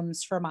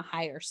comes from a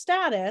higher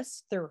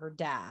status through her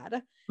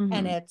dad. And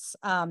Mm-hmm. it's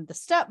the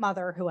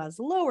stepmother who has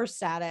lower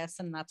status,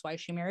 and that's why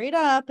she married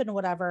up and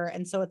whatever.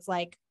 And so it's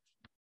like,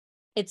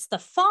 it's the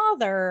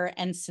father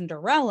and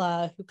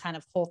Cinderella who kind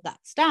of hold that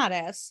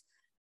status.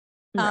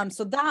 Right.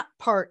 So that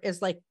part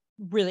is like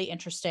really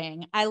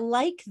interesting. I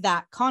like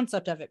that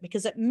concept of it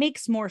because it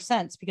makes more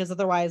sense, because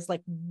otherwise,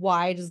 like,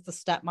 why does the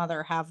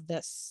stepmother have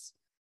this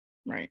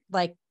Right.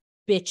 like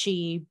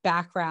bitchy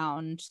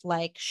background?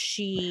 Like I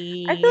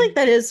feel like she,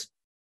 that is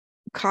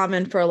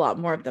common for a lot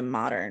more of the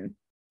modern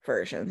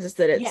versions, is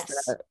that it's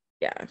yes, the,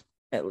 yeah,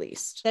 at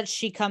least. that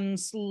she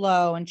comes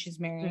low and she's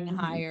marrying Mm-hmm.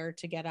 higher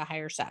to get a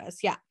higher status.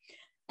 Yeah.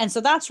 And so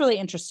that's really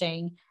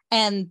interesting.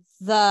 And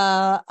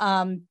the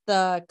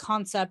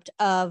concept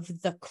of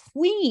the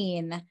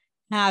queen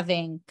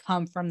having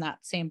come from that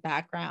same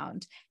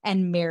background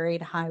and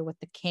married high with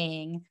the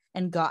king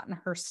and gotten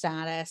her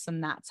status,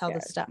 and that's how the Yeah.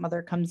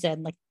 stepmother comes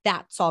in, like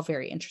that's all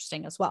very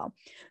interesting as well.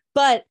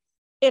 But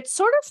it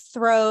sort of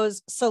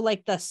throws, so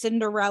like the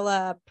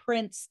Cinderella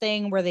prince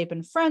thing where they've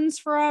been friends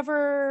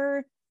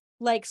forever,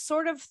 like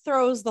sort of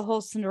throws the whole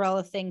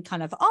Cinderella thing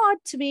kind of odd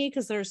to me,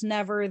 because there's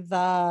never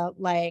the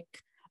like,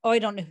 oh, I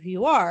don't know who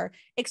you are,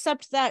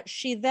 except that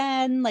she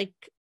then like,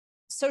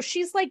 so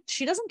she's like,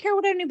 she doesn't care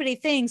what anybody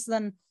thinks.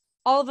 Then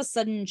all of a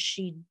sudden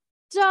she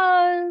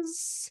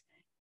does.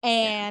 Yeah.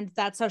 And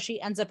that's how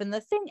she ends up in the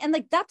thing. And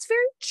like, that's very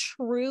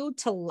true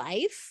to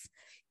life.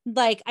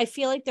 Like, I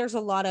feel like there's a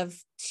lot of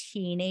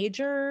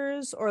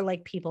teenagers or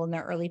like people in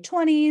their early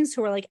 20s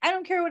who are like, I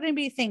don't care what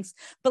anybody thinks,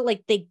 but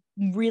like they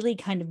really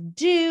kind of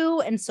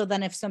do. And so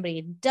then if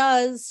somebody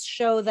does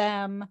show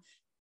them,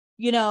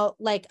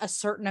 like a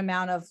certain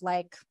amount of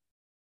like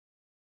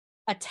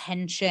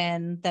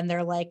attention, then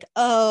they're like,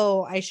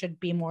 oh, I should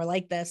be more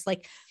like this.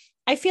 Like,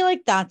 I feel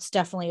like that's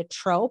definitely a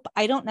trope.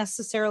 I don't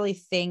necessarily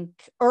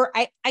think, or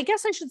I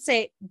guess I should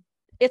say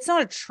it's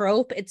not a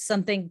trope, it's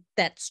something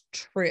that's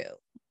true.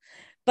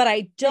 But I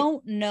Right.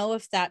 don't know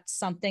if that's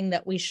something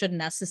that we should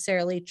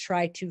necessarily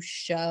try to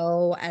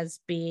show as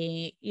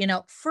being,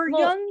 for Well,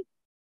 young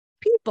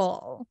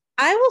people.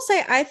 I will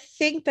say I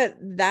think that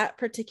that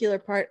particular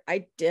part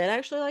I did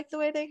actually like the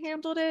way they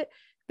handled it,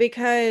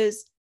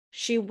 because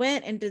she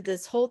went and did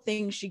this whole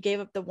thing. She gave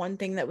up the one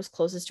thing that was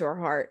closest to her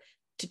heart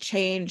to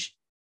change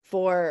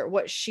for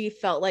what she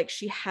felt like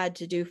she had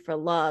to do for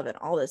love and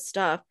all this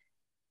stuff.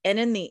 And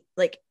in the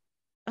like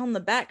on the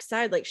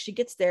backside, like she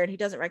gets there and he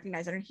doesn't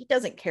recognize her and he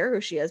doesn't care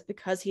who she is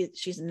because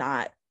she's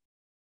not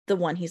the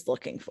one he's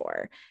looking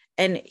for.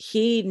 And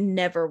he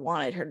never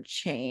wanted her to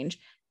change.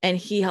 And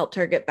he helped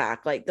her get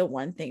back like the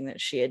one thing that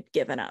she had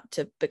given up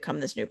to become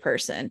this new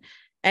person.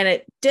 And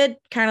it did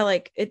kind of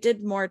like, it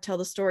did more tell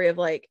the story of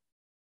like,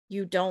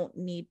 you don't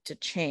need to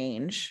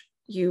change.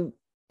 You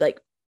like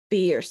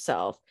be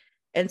yourself.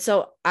 And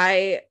so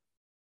I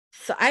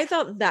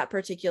thought that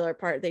particular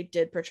part they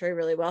did portray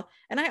really well.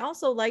 And I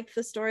also liked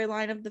the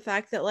storyline of the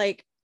fact that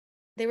like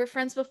they were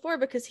friends before,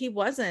 because he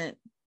wasn't,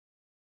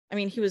 I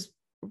mean, he was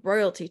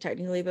royalty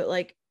technically, but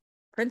like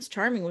Prince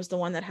Charming was the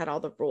one that had all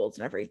the rules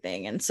and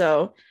everything. And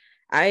so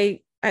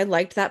I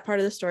liked that part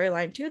of the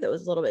storyline too, that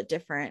was a little bit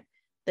different,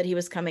 that he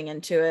was coming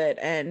into it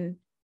and,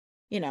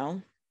 you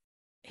know,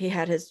 he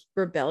had his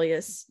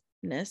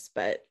rebelliousness,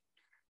 but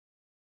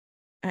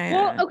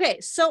Well, I okay.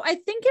 So I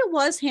think it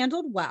was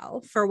handled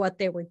well for what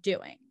they were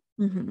doing.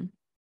 mm-hmm.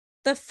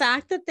 The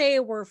fact that they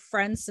were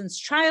friends since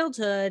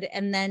childhood,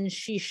 and then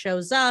she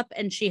shows up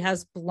and she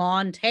has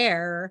blonde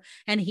hair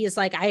and he's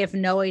like, I have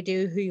no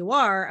idea who you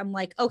are. I'm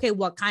like, okay,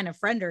 what kind of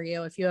friend are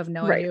you if you have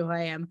no Right. idea who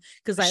I am?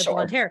 Because I have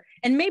blonde Sure. hair.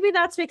 And maybe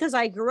that's because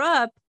I grew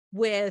up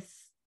with,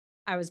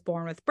 I was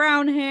born with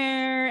brown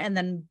hair, and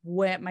then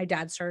when my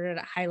dad started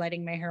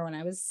highlighting my hair when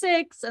I was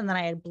 6, and then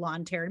I had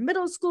blonde hair in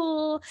middle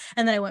school,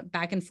 and then I went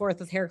back and forth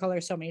with hair color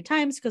so many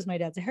times because my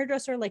dad's a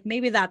hairdresser. Like,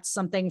 maybe that's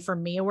something for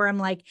me where I'm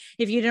like,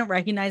 if you didn't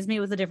recognize me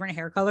with a different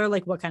hair color,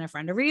 like what kind of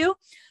friend are you?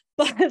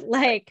 But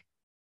like,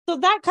 so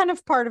that kind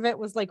of part of it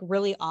was like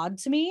really odd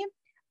to me.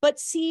 But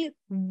see,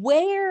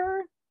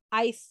 where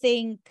I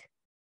think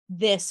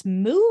this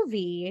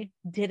movie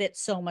did it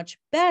so much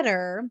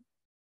better,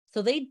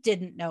 so they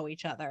didn't know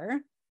each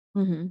other.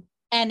 Mm-hmm.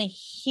 And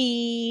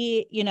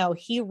he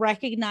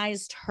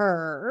recognized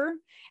her.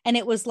 And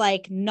it was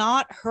like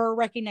not her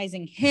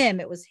recognizing him,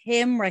 it was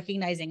him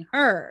recognizing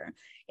her.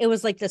 It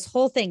was like this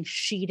whole thing.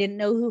 She didn't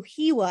know who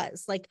he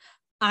was. Like,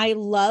 I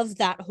love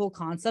that whole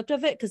concept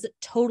of it because it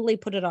totally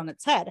put it on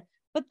its head.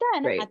 But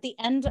then Right. at the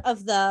end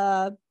of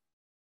the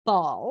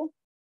ball,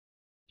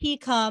 he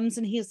comes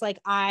and he's like,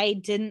 I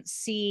didn't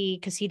see,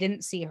 because he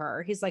didn't see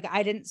her. He's like,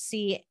 I didn't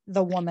see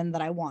the woman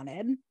that I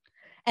wanted.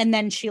 And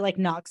then she like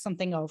knocks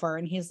something over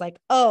and he's like,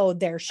 oh,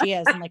 there she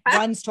is, and like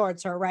runs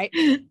towards her, right?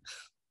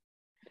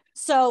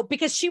 So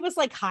because she was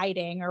like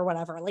hiding or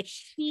whatever, like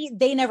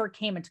they never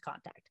came into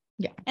contact.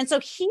 Yeah. And so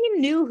he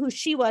knew who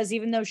she was,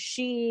 even though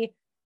she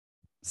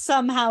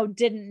somehow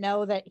didn't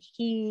know that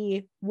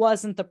he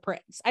wasn't the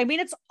prince. I mean,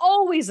 it's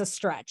always a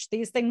stretch.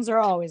 These things are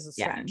always a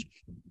Yeah. stretch.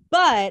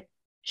 But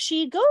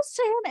she goes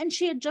to him and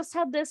she had just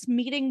had this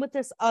meeting with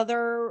this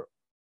other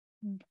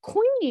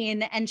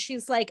queen. And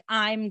she's like,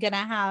 I'm going to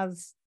have,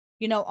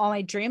 all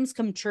my dreams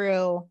come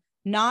true,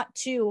 not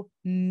to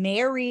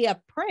marry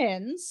a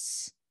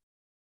prince,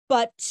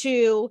 but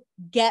to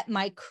get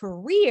my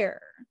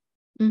career.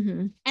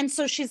 Mm-hmm. And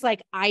so she's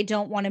like, I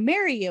don't want to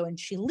marry you. And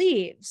she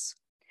leaves.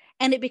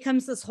 And it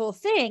becomes this whole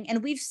thing.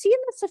 And we've seen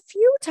this a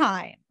few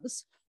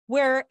times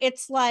where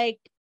it's like,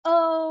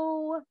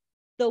 oh,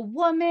 the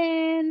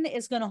woman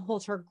is going to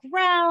hold her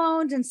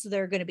ground. And so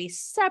they're going to be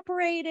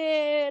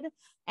separated.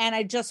 And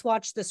I just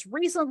watched this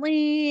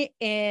recently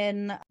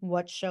in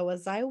what show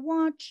was I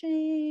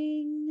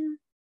watching?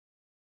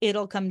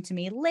 It'll come to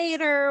me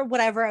later.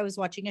 Whatever. I was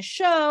watching a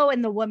show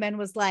and the woman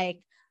was like,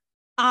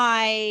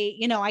 I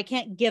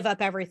can't give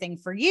up everything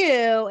for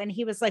you. And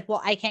he was like,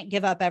 well, I can't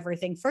give up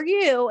everything for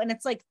you. And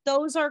it's like,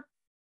 those are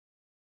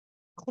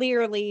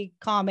clearly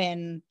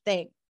common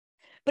things.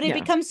 But it Yeah.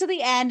 becomes to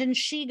the end and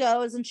she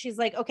goes and she's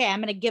like, okay, I'm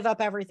going to give up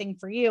everything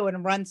for you.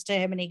 And runs to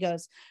him and he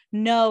goes,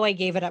 no, I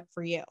gave it up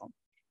for you.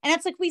 And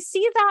it's like, we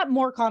see that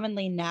more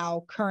commonly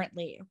now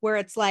currently, where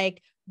it's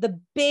like the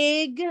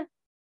big,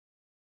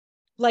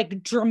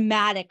 like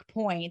dramatic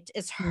point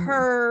is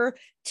her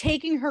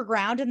taking her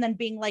ground and then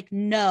being like,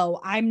 no,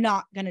 I'm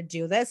not going to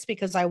do this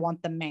because I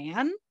want the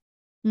man.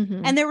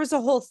 Mm-hmm. And there was a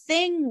whole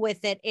thing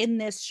with it in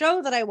this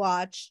show that I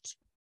watched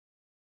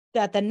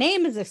that the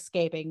name is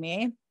escaping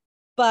me,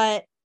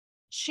 but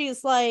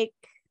she's like,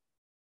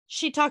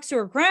 she talks to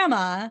her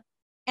grandma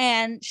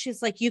and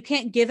she's like, you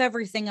can't give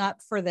everything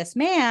up for this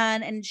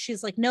man. And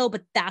she's like, no,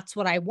 but that's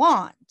what I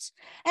want.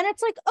 And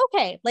it's like,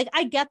 okay, like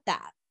I get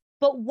that.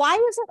 But why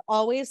is it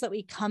always that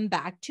we come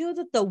back to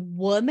that the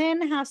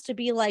woman has to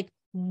be like,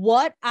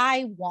 what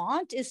I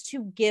want is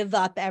to give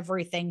up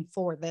everything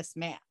for this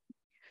man?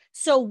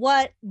 So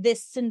what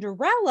this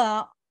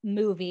Cinderella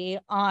movie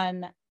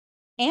on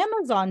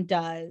Amazon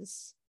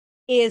does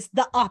is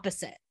the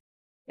opposite.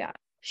 Yeah.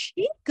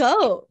 She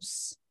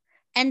goes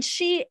and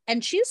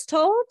she's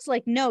told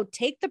like, no,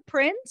 take the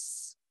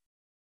prince.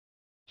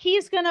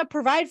 He's going to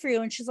provide for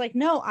you. And she's like,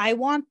 no, I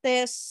want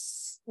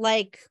this.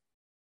 Like,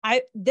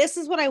 this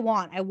is what I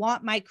want. I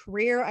want my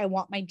career. I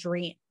want my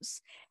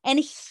dreams. And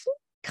he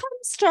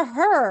comes to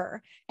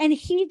her and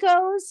he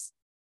goes,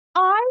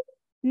 I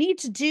need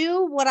to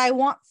do what I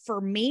want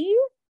for me.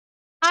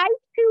 I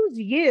choose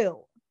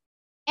you.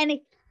 And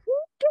he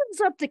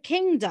gives up the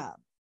kingdom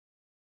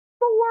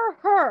for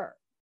her.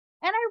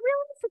 And I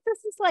realize that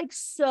this is like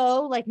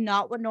so like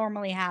not what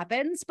normally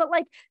happens, but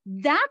like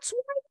that's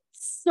why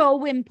it's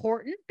so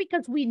important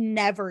because we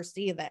never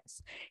see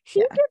this.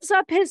 He gives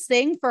up his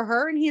thing for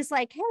her and he's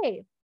like,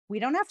 hey, we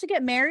don't have to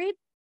get married.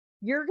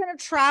 You're going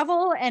to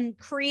travel and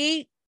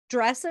create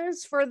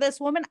dresses for this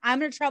woman. I'm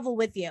going to travel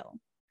with you.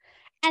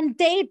 And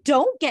they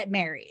don't get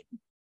married.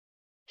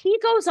 He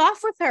goes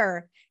off with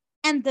her.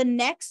 And the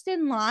next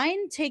in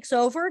line takes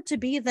over to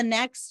be the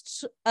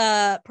next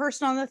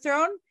person on the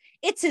throne.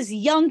 It's his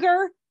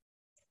younger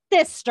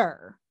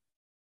sister.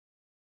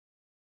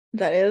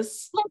 That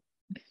is.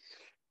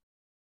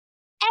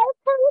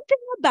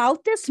 Everything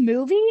about this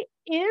movie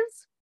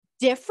is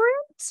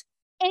different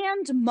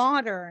and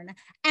modern.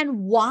 And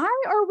why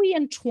are we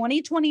in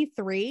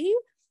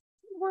 2023?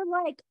 We're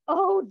like,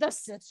 oh, the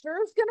sister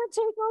is going to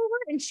take over.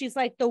 And she's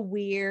like the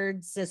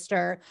weird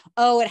sister.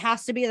 Oh, it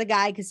has to be the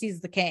guy because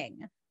he's the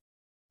king.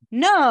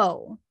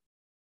 No.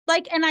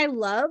 Like, and I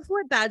love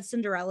what Bad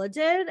Cinderella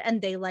did.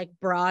 And they like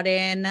brought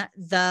in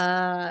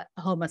the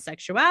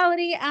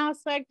homosexuality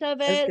aspect of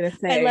it.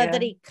 I love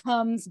that he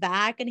comes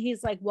back and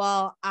he's like,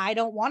 well, I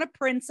don't want a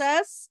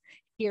princess.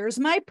 Here's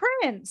my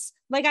prince.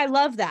 Like, I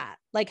love that.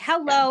 Like,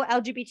 hello,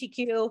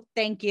 LGBTQ.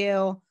 Thank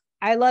you.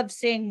 I love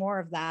seeing more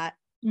of that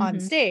on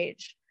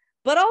stage.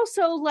 But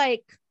also,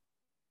 like,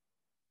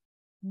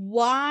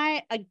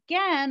 why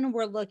again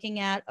we're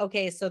looking at,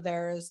 okay, so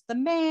there's the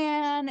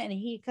man and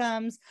he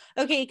comes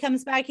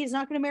back, he's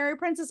not going to marry a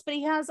princess, but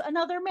he has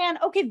another man.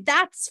 Okay,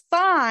 that's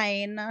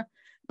fine,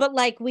 but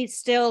like we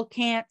still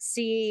can't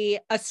see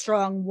a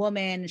strong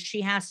woman.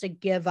 She has to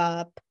give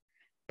up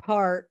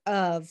part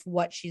of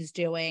what she's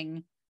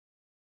doing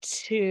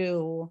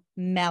to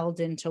meld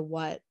into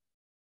what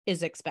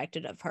is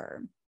expected of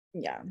her.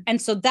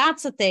 And so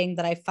that's a thing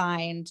that I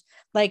find,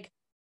 like,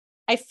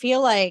 I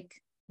feel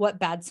like what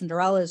Bad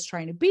Cinderella is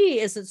trying to be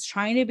is it's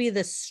trying to be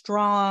this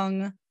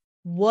strong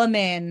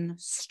woman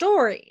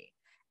story.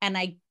 And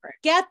I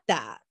get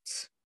that.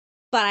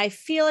 But I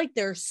feel like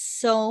there's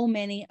so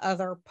many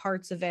other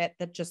parts of it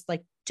that just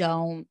like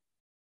don't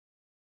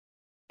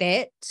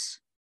fit.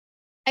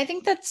 I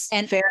think that's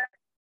fair.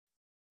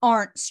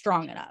 Aren't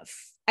strong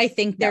enough. I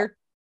think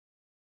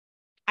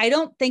I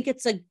don't think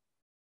it's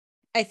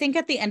I think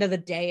at the end of the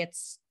day,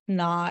 it's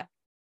not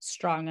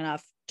strong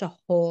enough to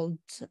hold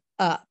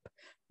up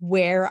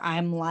where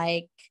I'm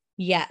like,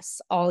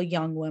 yes, all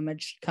young women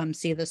should come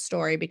see the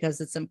story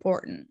because it's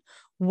important.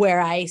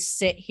 Where I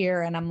sit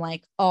here and I'm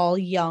like, all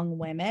young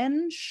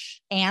women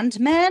and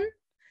men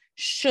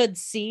should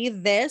see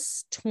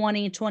this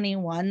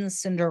 2021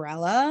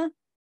 Cinderella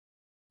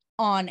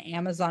on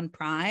Amazon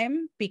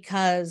Prime,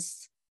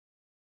 because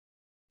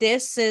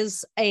this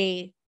is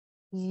a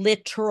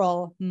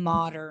literal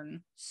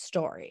modern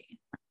story.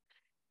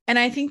 And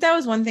I think that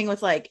was one thing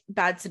with like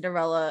Bad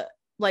Cinderella,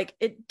 like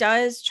it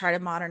does try to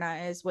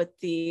modernize with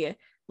the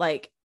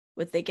like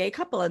with the gay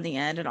couple in the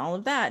end and all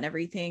of that and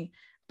everything.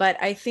 But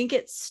I think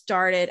it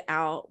started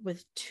out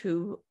with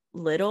too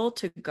little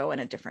to go in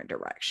a different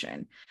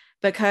direction,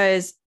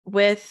 because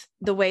with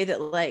the way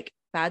that like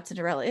Bad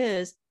Cinderella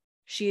is,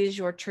 she is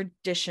your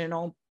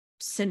traditional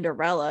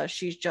Cinderella.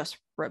 She's just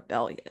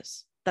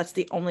rebellious. That's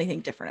the only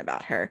thing different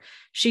about her.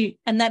 She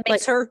And that like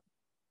makes her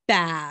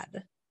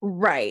bad.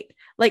 right.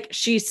 Like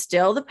she's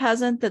still the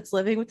peasant that's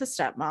living with the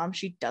stepmom.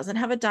 She doesn't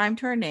have a dime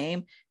to her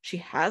name. She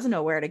has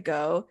nowhere to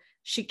go.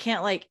 She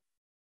can't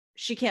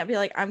be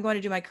like, I'm going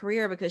to do my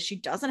career, because she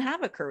doesn't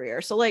have a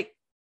career. So like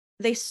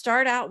they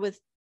start out with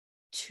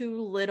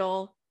too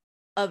little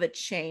of a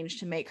change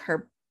to make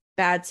her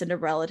Bad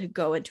Cinderella to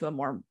go into a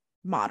more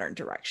modern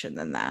direction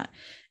than that.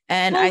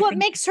 And Well, I what think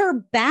makes her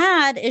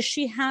bad is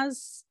she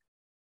has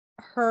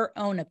her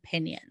own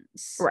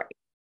opinions, right,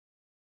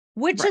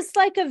 which right. is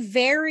like a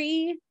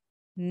very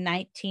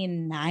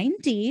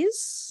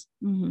 1990s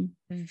Mm-hmm.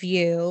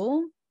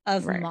 view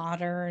of Right.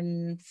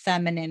 modern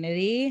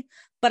femininity.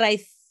 But I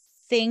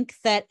think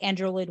that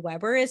Andrew Lloyd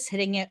Webber is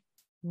hitting it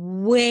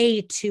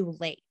way too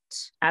late.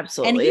 And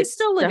Absolutely. he's It's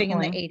still living in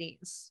the definitely,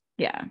 80s.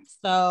 yeah.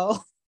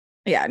 So,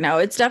 Yeah, no,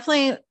 it's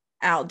definitely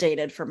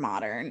outdated for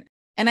modern.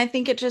 And I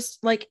think it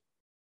just like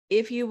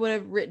if you would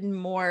have written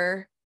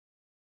more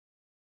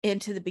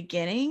into the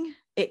beginning,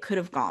 it could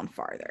have gone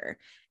farther.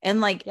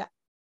 And like yeah.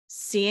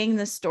 seeing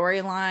the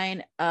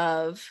storyline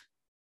of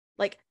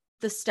like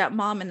the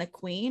stepmom and the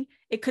queen,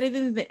 it could have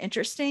even been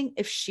interesting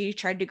if she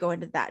tried to go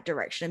into that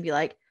direction and be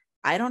like,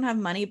 I don't have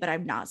money, but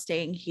I'm not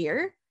staying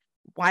here.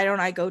 Why don't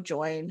I go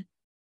join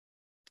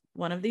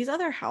one of these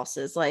other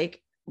houses?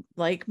 Like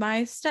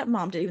my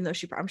stepmom did, even though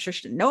I'm sure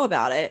she didn't know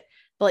about it,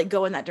 but like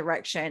go in that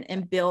direction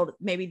and build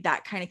maybe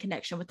that kind of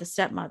connection with the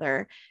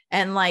stepmother.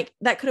 And like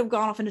that could have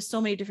gone off into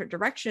so many different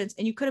directions,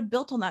 and you could have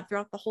built on that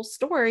throughout the whole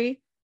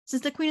story,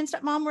 since the queen and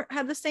stepmom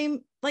had the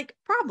same like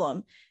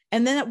problem.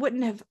 And then it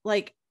wouldn't have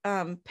like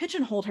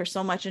pigeonholed her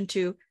so much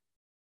into,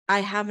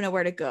 I have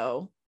nowhere to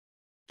go,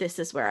 this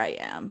is where I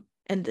am,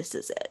 and this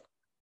is it.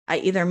 I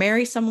either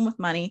marry someone with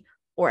money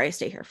or I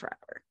stay here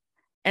forever.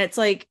 And it's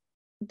like,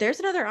 there's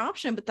another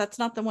option, but that's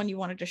not the one you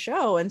wanted to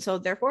show. And so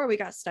therefore we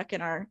got stuck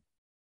in our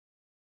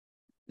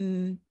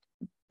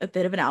a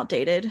bit of an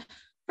outdated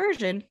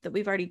version that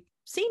we've already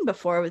seen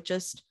before with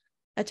just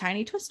a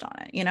tiny twist on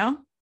it, you know?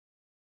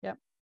 Yep.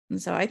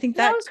 And so I think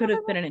That that was could one of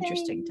have been the an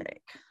interesting things.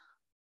 take.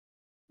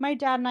 My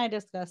dad and I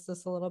discussed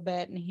this a little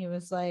bit, and he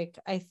was like,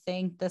 I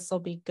think this will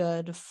be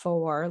good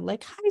for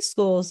like high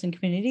schools and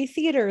community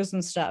theaters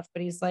and stuff.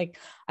 But he's like,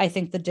 I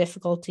think the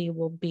difficulty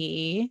will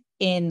be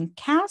in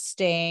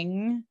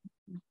casting,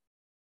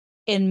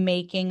 in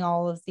making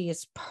all of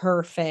these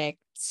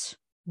perfect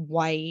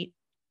white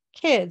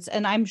kids.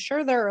 And I'm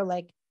sure there are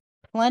like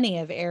plenty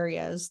of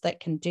areas that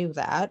can do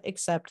that,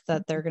 except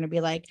that they're going to be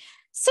like,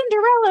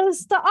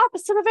 Cinderella's the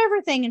opposite of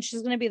everything. And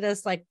she's going to be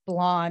this like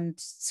blonde,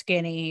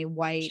 skinny,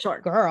 white Sure.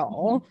 Mm-hmm.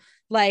 girl.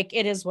 Like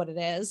it is what it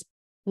is.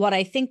 What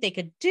I think they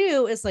could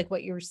do is like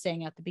what you were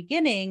saying at the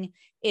beginning,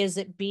 is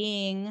it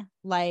being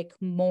like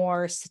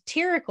more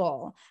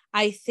satirical.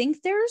 I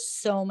think there's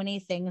so many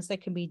things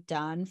that can be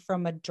done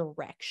from a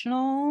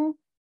directional Mm-hmm.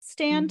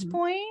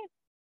 standpoint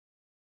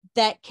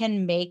that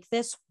can make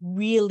this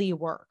really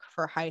work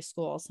for high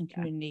schools and Yeah.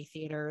 community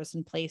theaters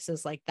and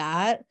places like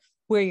that,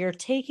 where you're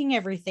taking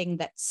everything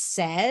that's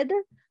said,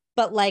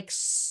 but like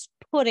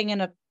putting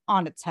it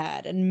on its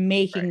head and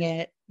making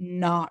Right. it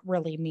not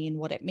really mean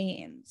what it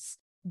means.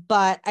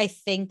 But I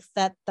think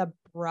that the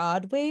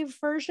Broadway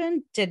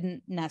version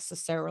didn't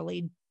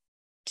necessarily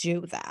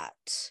do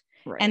that.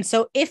 And Right.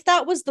 so if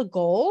that was the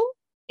goal,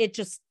 it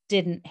just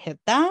didn't hit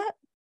that.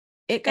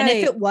 It And got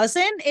if a, it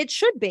wasn't, it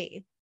should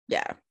be.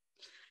 yeah.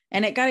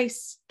 And it got a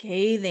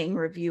scathing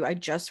review. I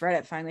just read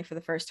it finally for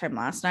the first time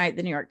last night,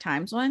 the New York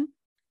Times one.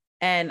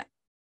 And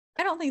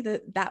I don't think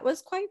that that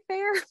was quite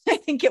fair. I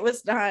think it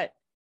was not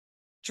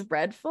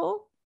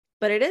dreadful,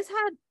 but it has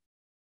had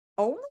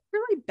only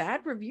really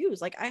bad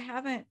reviews. Like I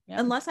haven't, Yeah.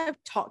 unless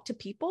I've talked to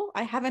people,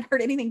 I haven't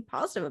heard anything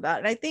positive about it.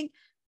 And I think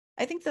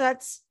that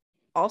that's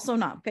also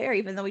not fair,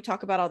 even though we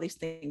talk about all these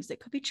things that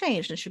could be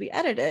changed and should be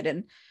edited,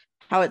 and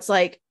how it's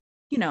like,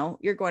 you know,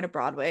 you're going to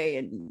Broadway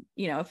and,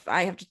 you know, if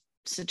I have to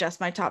suggest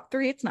my top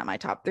three, it's not my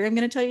top three I'm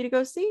going to tell you to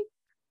go see.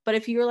 But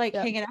if you're like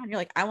Yep. hanging out and you're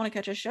like, I want to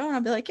catch a show, and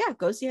I'll be like, yeah,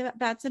 go see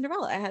Bad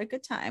Cinderella. I had a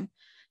good time.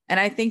 And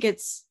I think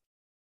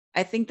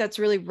that's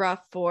really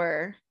rough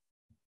for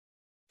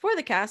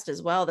the cast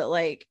as well, that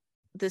like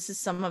this is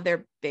some of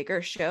their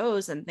bigger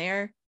shows and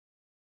they're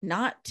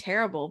not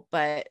terrible,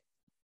 but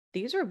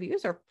these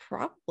reviews are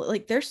probably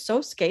like they're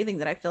so scathing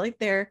that I feel like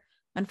they're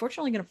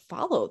unfortunately going to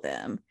follow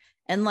them.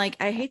 And like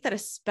I hate that,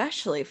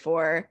 especially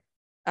for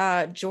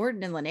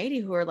Jordan and Lady,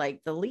 who are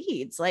like the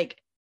leads. Like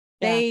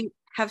Yeah. they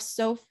have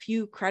so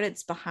few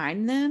credits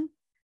behind them.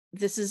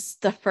 This is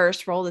the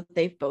first role that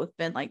they've both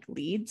been like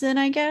leads in,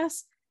 I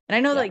guess. And I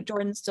know Yeah. like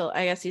Jordan's still,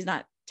 I guess he's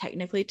not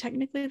technically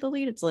the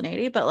lead, it's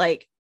Lady, but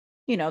like,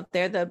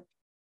 they're the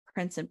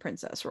prince and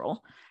princess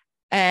role.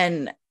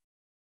 And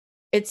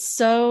it's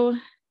so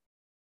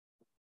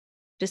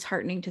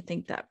disheartening to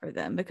think that for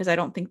them, because I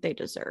don't think they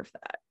deserve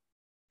that.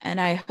 And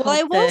I Well,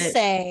 hope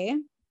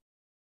that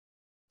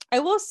I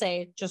will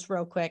say just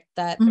real quick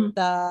that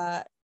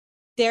Mhm.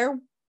 there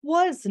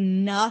was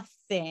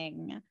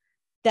nothing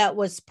that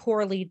was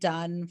poorly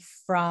done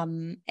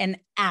from an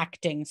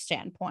acting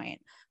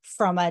standpoint,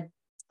 from a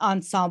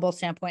ensemble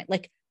standpoint.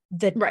 Like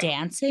the Right.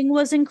 dancing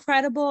was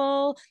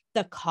incredible,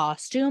 the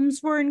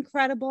costumes were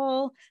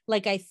incredible.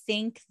 Like I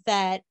think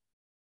that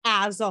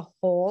as a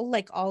whole,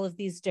 like all of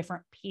these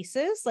different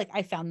pieces, like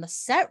I found the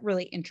set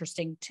really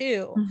interesting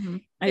too.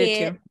 I did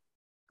too. It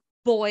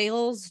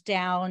boils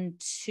down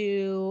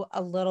to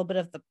a little bit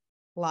of the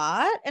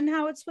plot and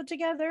how it's put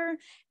together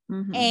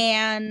Hmm.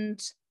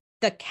 and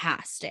the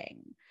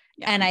casting.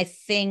 Yeah. And I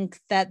think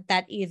that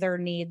that either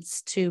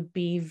needs to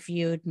be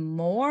viewed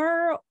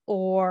more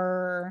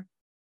or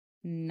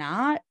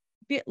not.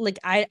 Like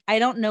I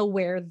don't know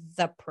where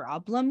the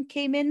problem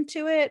came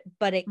into it,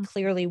 but it Mhm.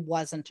 clearly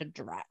wasn't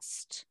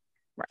addressed.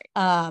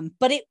 Right.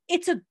 But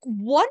it's a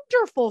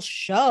wonderful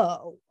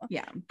show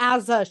Yeah.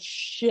 as a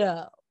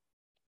show,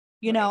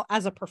 Right.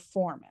 as a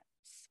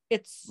performance.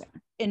 It's Yeah.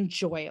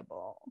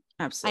 enjoyable.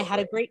 I had a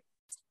Absolutely. great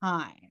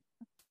time.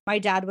 My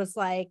dad was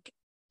like,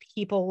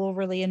 people will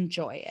really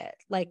enjoy it.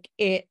 Like,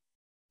 it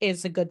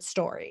is a good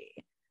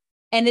story.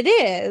 And it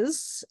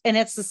is. And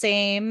it's the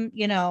same,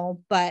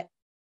 but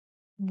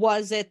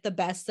was it the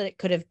best that it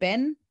could have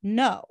been?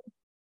 No,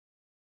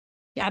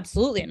 Yeah.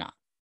 absolutely not.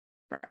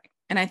 Right.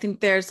 And I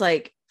think there's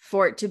like,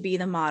 for it to be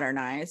the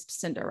modernized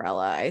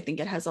Cinderella, I think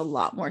it has a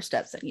lot more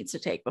steps it needs to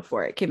take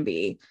before it can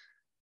be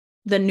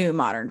the new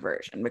modern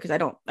version, because I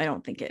don't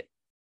think it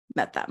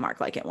met that mark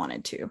like it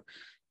wanted to.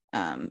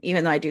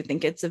 Even though I do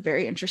think it's a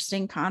very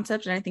interesting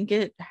concept, and I think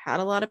it had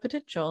a lot of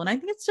potential, and I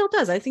think it still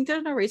does. I think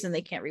there's no reason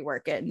they can't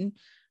rework it and,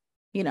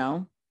 you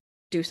know,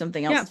 do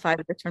something else Yeah, 5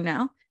 years from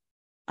now.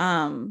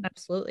 Um,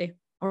 absolutely.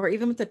 or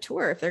even with the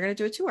tour, if they're gonna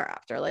do a tour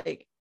after,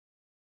 like,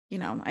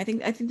 I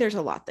think there's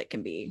a lot that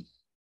can be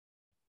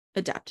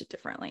adapted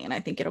differently, and I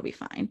think it'll be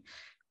fine.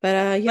 But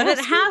But yeah, it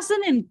so has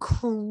an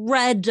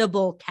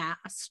incredible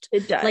cast.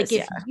 it Like, does,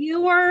 if yeah.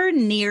 you are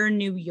near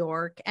New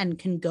York and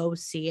can go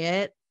see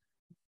it,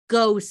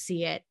 go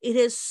see it. It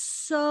is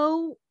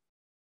so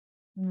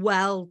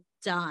well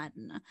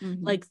done.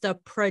 Mm-hmm. Like the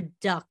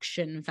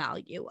production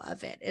value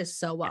of it is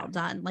so well Yeah.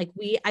 done. Like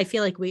I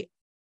feel like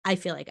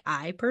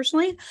I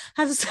personally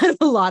have said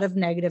a lot of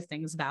negative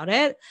things about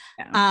it.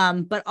 Yeah.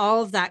 But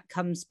all of that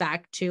comes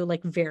back to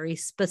like very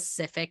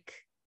specific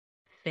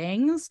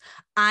things.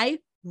 I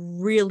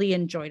really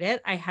enjoyed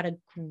it. I had a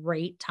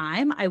great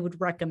time. I would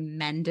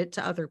recommend it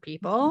to other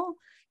people.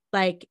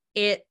 Like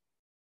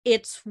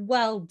it's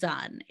well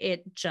done.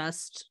 It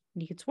just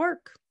needs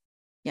work.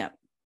 Yeah.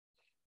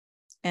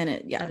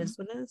 And yeah, That is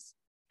what it is.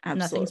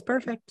 Nothing's absolutely.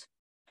 perfect.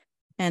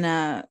 And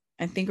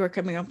I think we're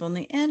coming up on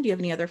the end. Do you have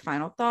any other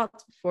final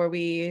thoughts before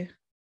we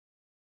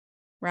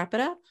wrap it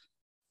up?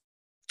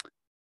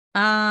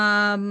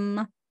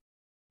 Um,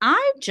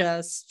 I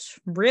just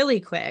really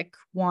quick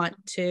want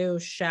to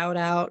shout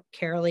out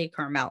Carolee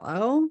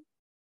Carmelo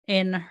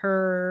in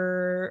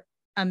her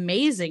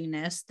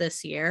amazingness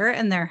this year.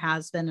 And there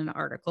has been an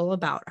article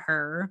about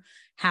her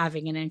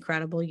having an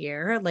incredible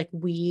year. Like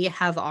we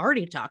have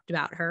already talked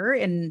about her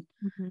in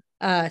Mm-hmm.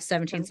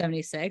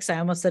 1776. I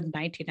almost said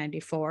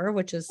 1994,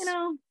 which You is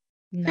know,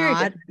 very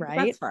not different, but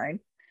right. that's fine.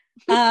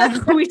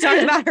 We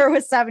talked about her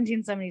with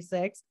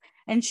 1776,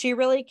 and she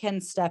really can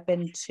step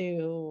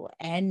into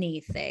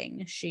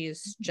anything.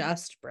 She's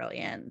just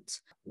brilliant.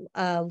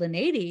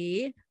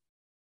 Linady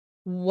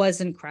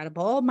was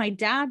incredible. My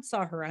dad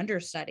saw her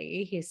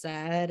understudy, he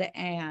said,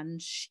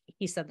 and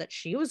he said that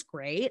she was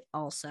great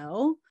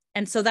also.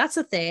 And so that's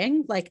the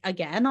thing. Like,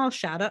 again, I'll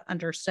shout out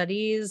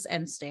understudies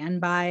and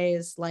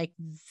standbys. Like,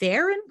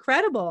 they're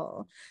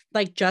incredible.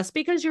 Like, just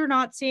because you're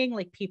not seeing,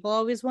 like, people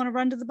always want to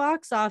run to the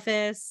box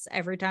office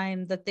every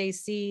time that they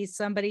see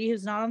somebody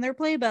who's not on their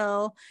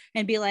playbill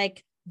and be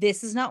like,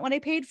 this is not what I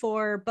paid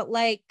for. But,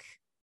 like,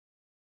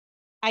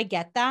 I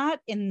get that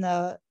in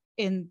the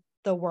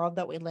world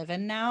that we live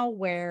in now,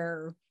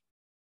 where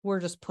we're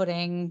just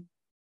putting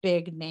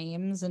big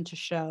names into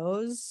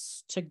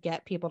shows to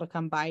get people to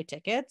come buy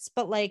tickets,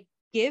 but like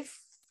give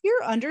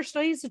your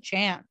understudies a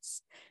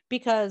chance,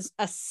 because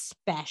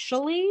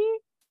especially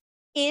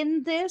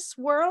in this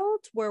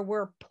world where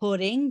we're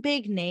putting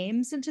big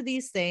names into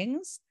these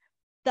things,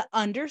 the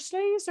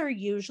understudies are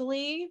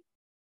usually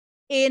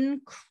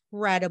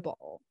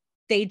incredible.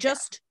 They Yeah.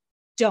 just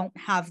don't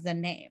have the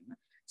name.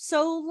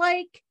 So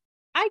like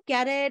I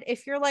get it.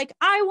 If you're like,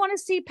 I want to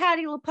see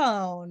Patty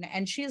LuPone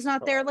and she's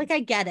not there, like, I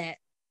get it.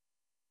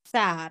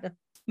 Sad.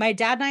 My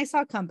dad and I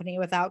saw Company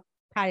without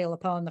Patty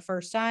LuPone the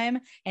first time,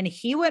 and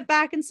he went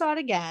back and saw it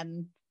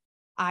again.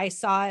 I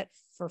saw it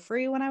for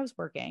free when I was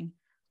working.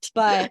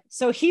 But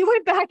so he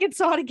went back and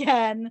saw it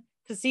again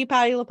to see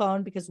Patty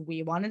LuPone because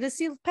we wanted to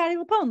see Patty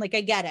LuPone. Like,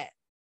 I get it.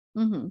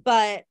 Mm-hmm.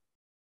 But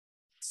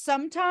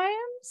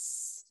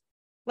sometimes,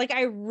 like,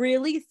 I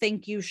really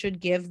think you should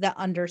give the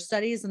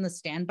understudies and the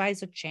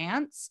standbys a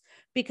chance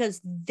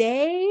because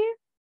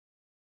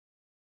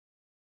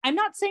I'm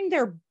not saying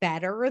they're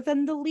better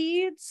than the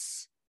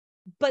leads,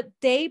 but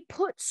they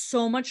put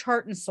so much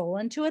heart and soul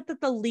into it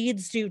that the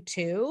leads do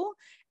too.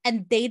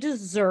 And they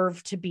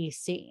deserve to be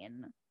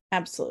seen.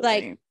 Absolutely.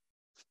 Like,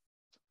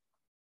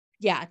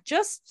 yeah,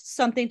 just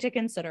something to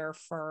consider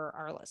for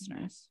our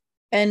listeners.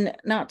 And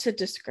not to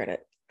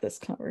discredit this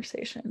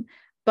conversation,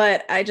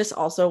 but I just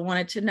also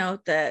wanted to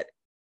note that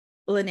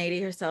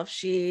Lynette herself,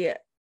 she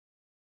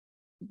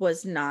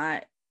was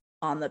not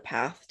on the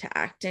path to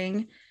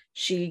acting.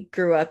 She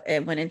grew up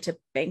and went into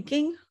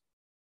banking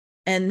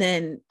and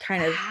then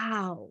kind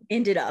of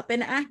ended up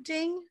in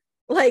acting.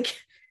 Like,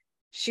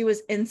 she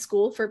was in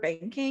school for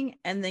banking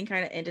and then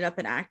kind of ended up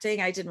in acting.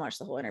 I didn't watch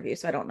the whole interview,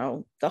 so I don't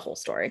know the whole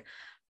story.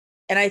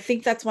 And I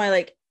think that's why,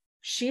 like,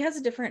 she has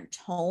a different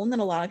tone than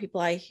a lot of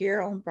people I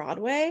hear on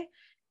Broadway.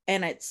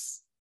 And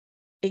it's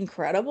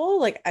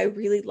incredible. Like, I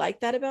really like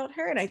that about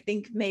her. And I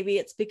think maybe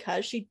it's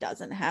because she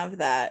doesn't have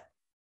that,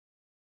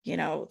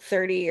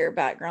 30-year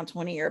background,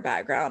 20-year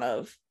background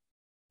of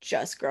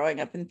just growing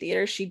up in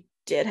theater. She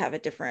did have a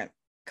different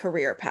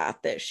career path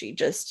that she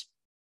just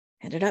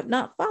ended up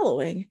not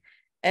following.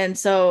 And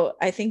so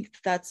I think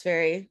that's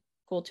very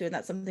cool too. And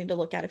that's something to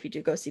look at if you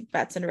do go see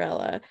Bad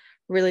Cinderella.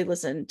 Really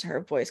listen to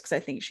her voice, because I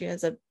think she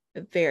has a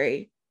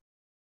very,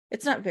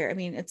 it's not very, I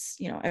mean, it's,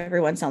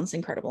 everyone sounds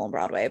incredible on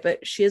Broadway,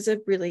 but she has a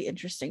really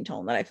interesting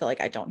tone that I feel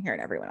like I don't hear in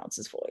everyone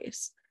else's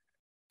voice.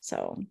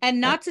 So,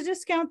 and not to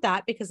discount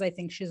that, because I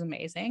think she's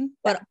amazing,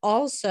 but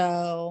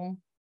also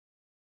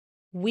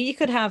we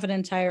could have an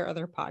entire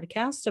other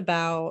podcast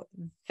about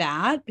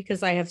that,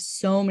 because I have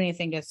so many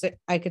things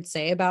I could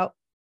say about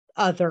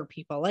other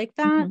people like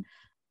that. mm-hmm.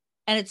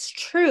 And it's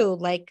true,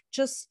 like,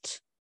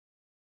 just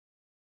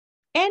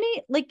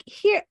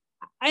here,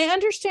 I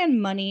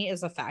understand money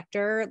is a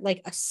factor,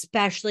 like,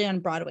 especially on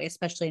Broadway,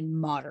 especially in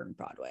modern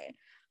Broadway,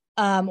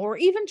 or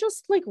even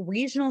just like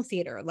regional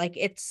theater. Like,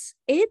 it's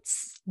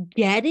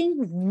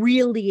getting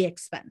really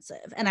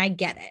expensive, and I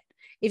get it.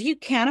 If you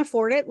can't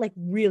afford it, like,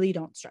 really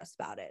don't stress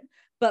about it.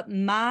 But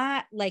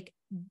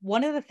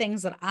one of the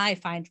things that I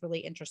find really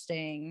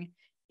interesting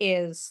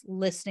is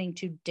listening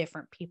to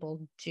different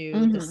people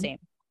do the same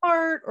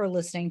part, or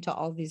listening to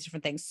all these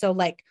different things. So,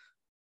 like,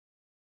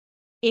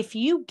 if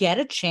you get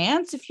a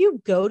chance, if you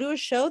go to a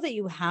show that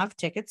you have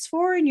tickets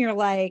for and you're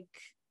like,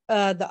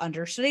 the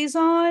understudy's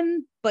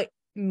on, but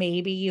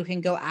maybe you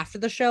can go after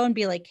the show and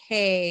be like,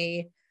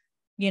 hey,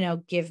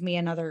 give me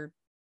another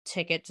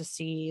ticket to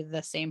see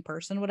the same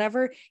person,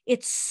 whatever.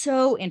 It's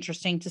so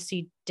interesting to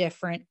see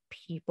different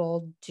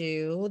people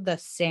do the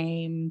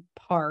same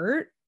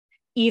part,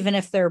 even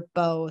if they're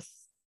both.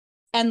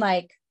 And,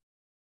 like,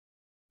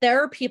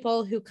 there are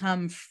people who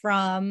come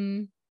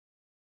from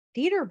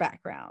theater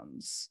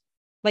backgrounds.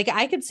 Like,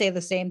 I could say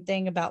the same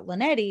thing about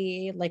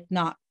Lynette, like,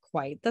 not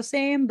quite the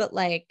same, but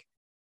like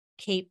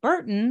Kate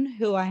Burton,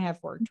 who I have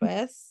worked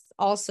with,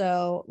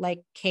 also,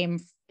 like,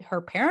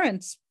 her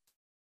parents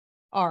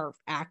are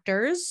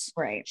actors.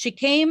 Right. She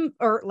came,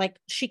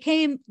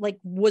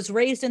 was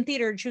raised in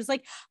theater, and she was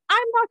like,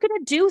 I'm not going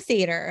to do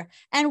theater,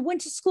 and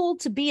went to school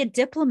to be a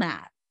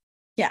diplomat.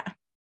 Yeah.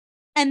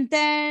 And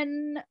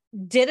then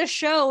did a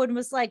show and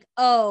was like,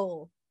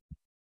 oh,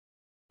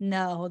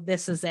 no,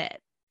 this is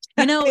it.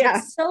 Yeah.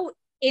 It's so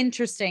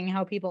interesting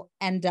how people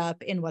end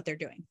up in what they're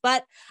doing.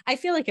 But I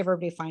feel like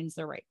everybody finds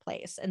their right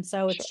place. And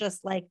so it's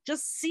just like,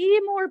 just see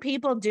more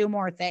people do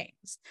more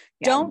things.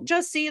 Yeah. Don't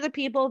just see the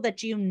people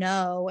that you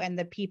know and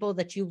the people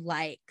that you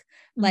like.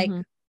 Like,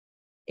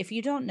 if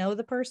you don't know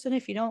the person,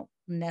 if you don't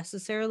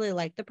necessarily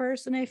like the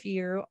person, if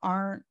you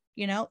aren't,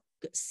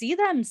 see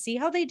them, see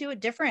how they do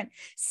it different,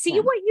 see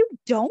what you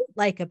don't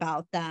like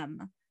about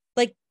them.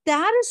 Like,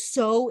 that is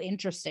so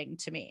interesting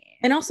to me.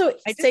 And also,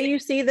 say you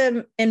see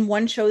them in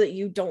one show that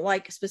you don't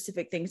like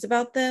specific things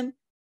about them,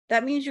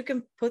 that means you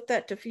can put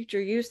that to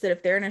future use, that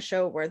if they're in a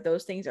show where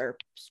those things are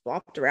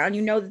swapped around,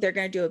 that they're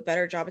going to do a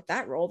better job at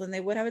that role than they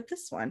would have at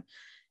this one.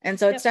 And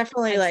so it's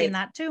definitely I've seen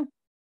that too.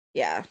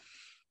 Yeah.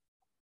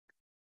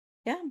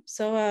 Yeah.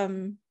 So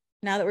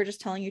now that we're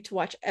just telling you to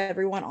watch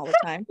everyone all the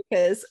time,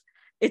 because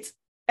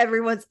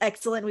everyone's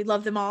excellent. We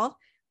love them all.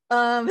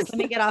 Let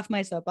me get off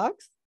my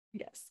soapbox.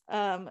 Yes.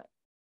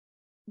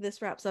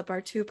 This wraps up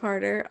our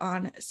two-parter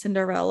on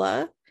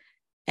Cinderella,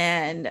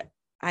 and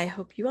I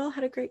hope you all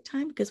had a great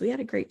time, because we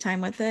had a great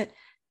time with it,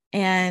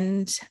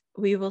 and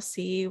we will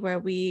see where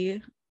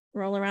we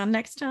roll around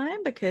next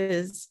time,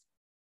 because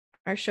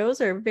our shows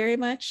are very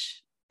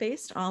much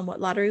based on what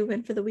lottery we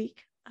win for the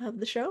week of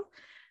the show.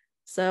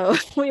 So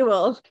we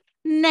will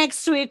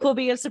Next week will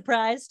be a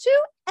surprise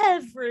to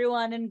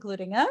everyone,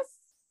 including us.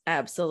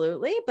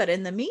 Absolutely. But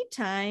in the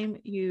meantime,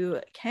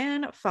 you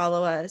can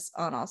follow us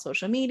on all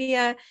social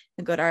media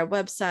and go to our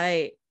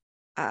website.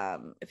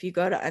 If you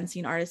go to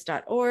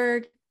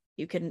unseenartist.org,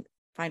 you can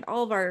find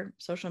all of our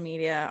social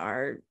media,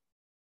 our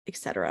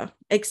etc.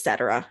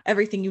 etc.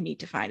 Everything you need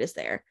to find is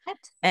there.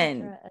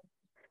 And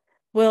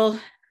we'll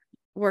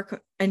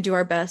work and do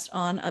our best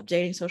on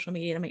updating social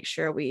media to make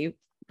sure we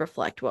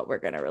reflect what we're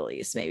going to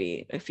release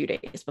maybe a few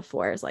days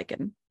before as like a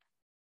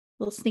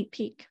little sneak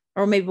peek.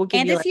 Or maybe we'll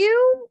give and you if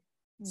you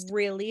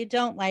really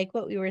don't like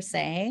what we were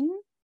saying,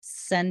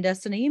 send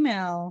us an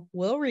email.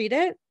 We'll read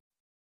it.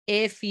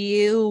 If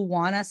you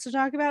want us to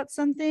talk about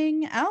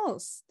something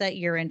else that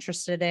you're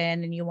interested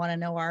in and you want to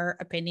know our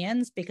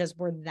opinions because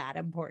we're that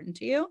important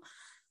to you,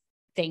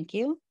 thank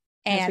you.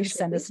 And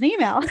send us an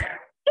email.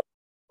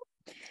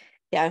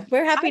 Yeah,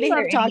 we're happy to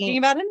hear talking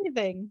about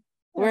anything.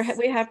 Yes.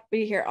 We have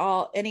to hear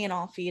any and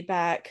all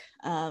feedback.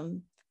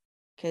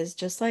 Because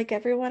just like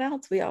everyone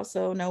else, we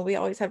also know we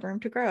always have room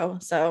to grow.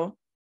 So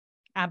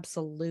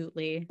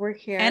absolutely. We're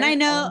here. And I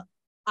know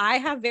I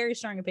have very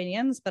strong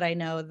opinions, but I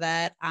know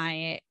that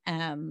I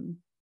am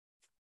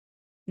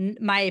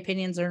my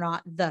opinions are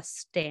not the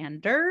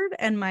standard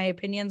and my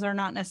opinions are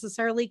not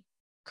necessarily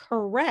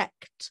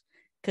correct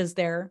because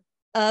they're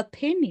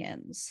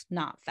opinions,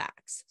 not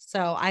facts. So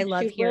I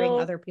love hearing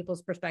other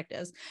people's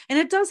perspectives and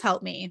it does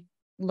help me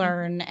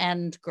learn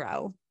and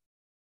grow.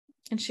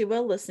 And she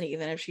will listen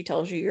even if she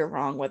tells you you're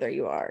wrong, whether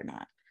you are or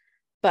not.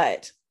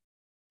 But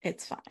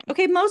it's fine.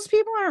 Okay, most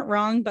people aren't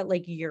wrong, but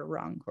like you're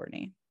wrong,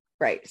 Courtney.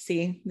 Right.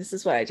 See, this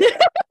is what I did.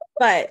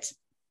 But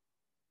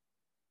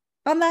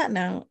on that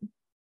note,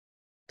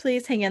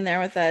 please hang in there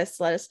with us.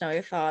 Let us know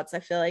your thoughts. I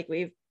feel like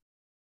we've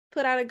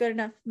put out a good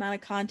enough amount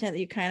of content that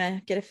you kind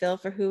of get a feel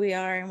for who we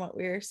are and what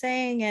we're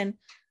saying and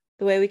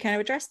the way we kind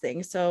of address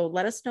things. So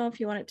let us know if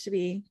you want it to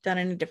be done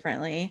any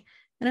differently.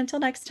 And until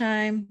next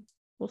time,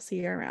 we'll see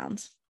you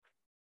around.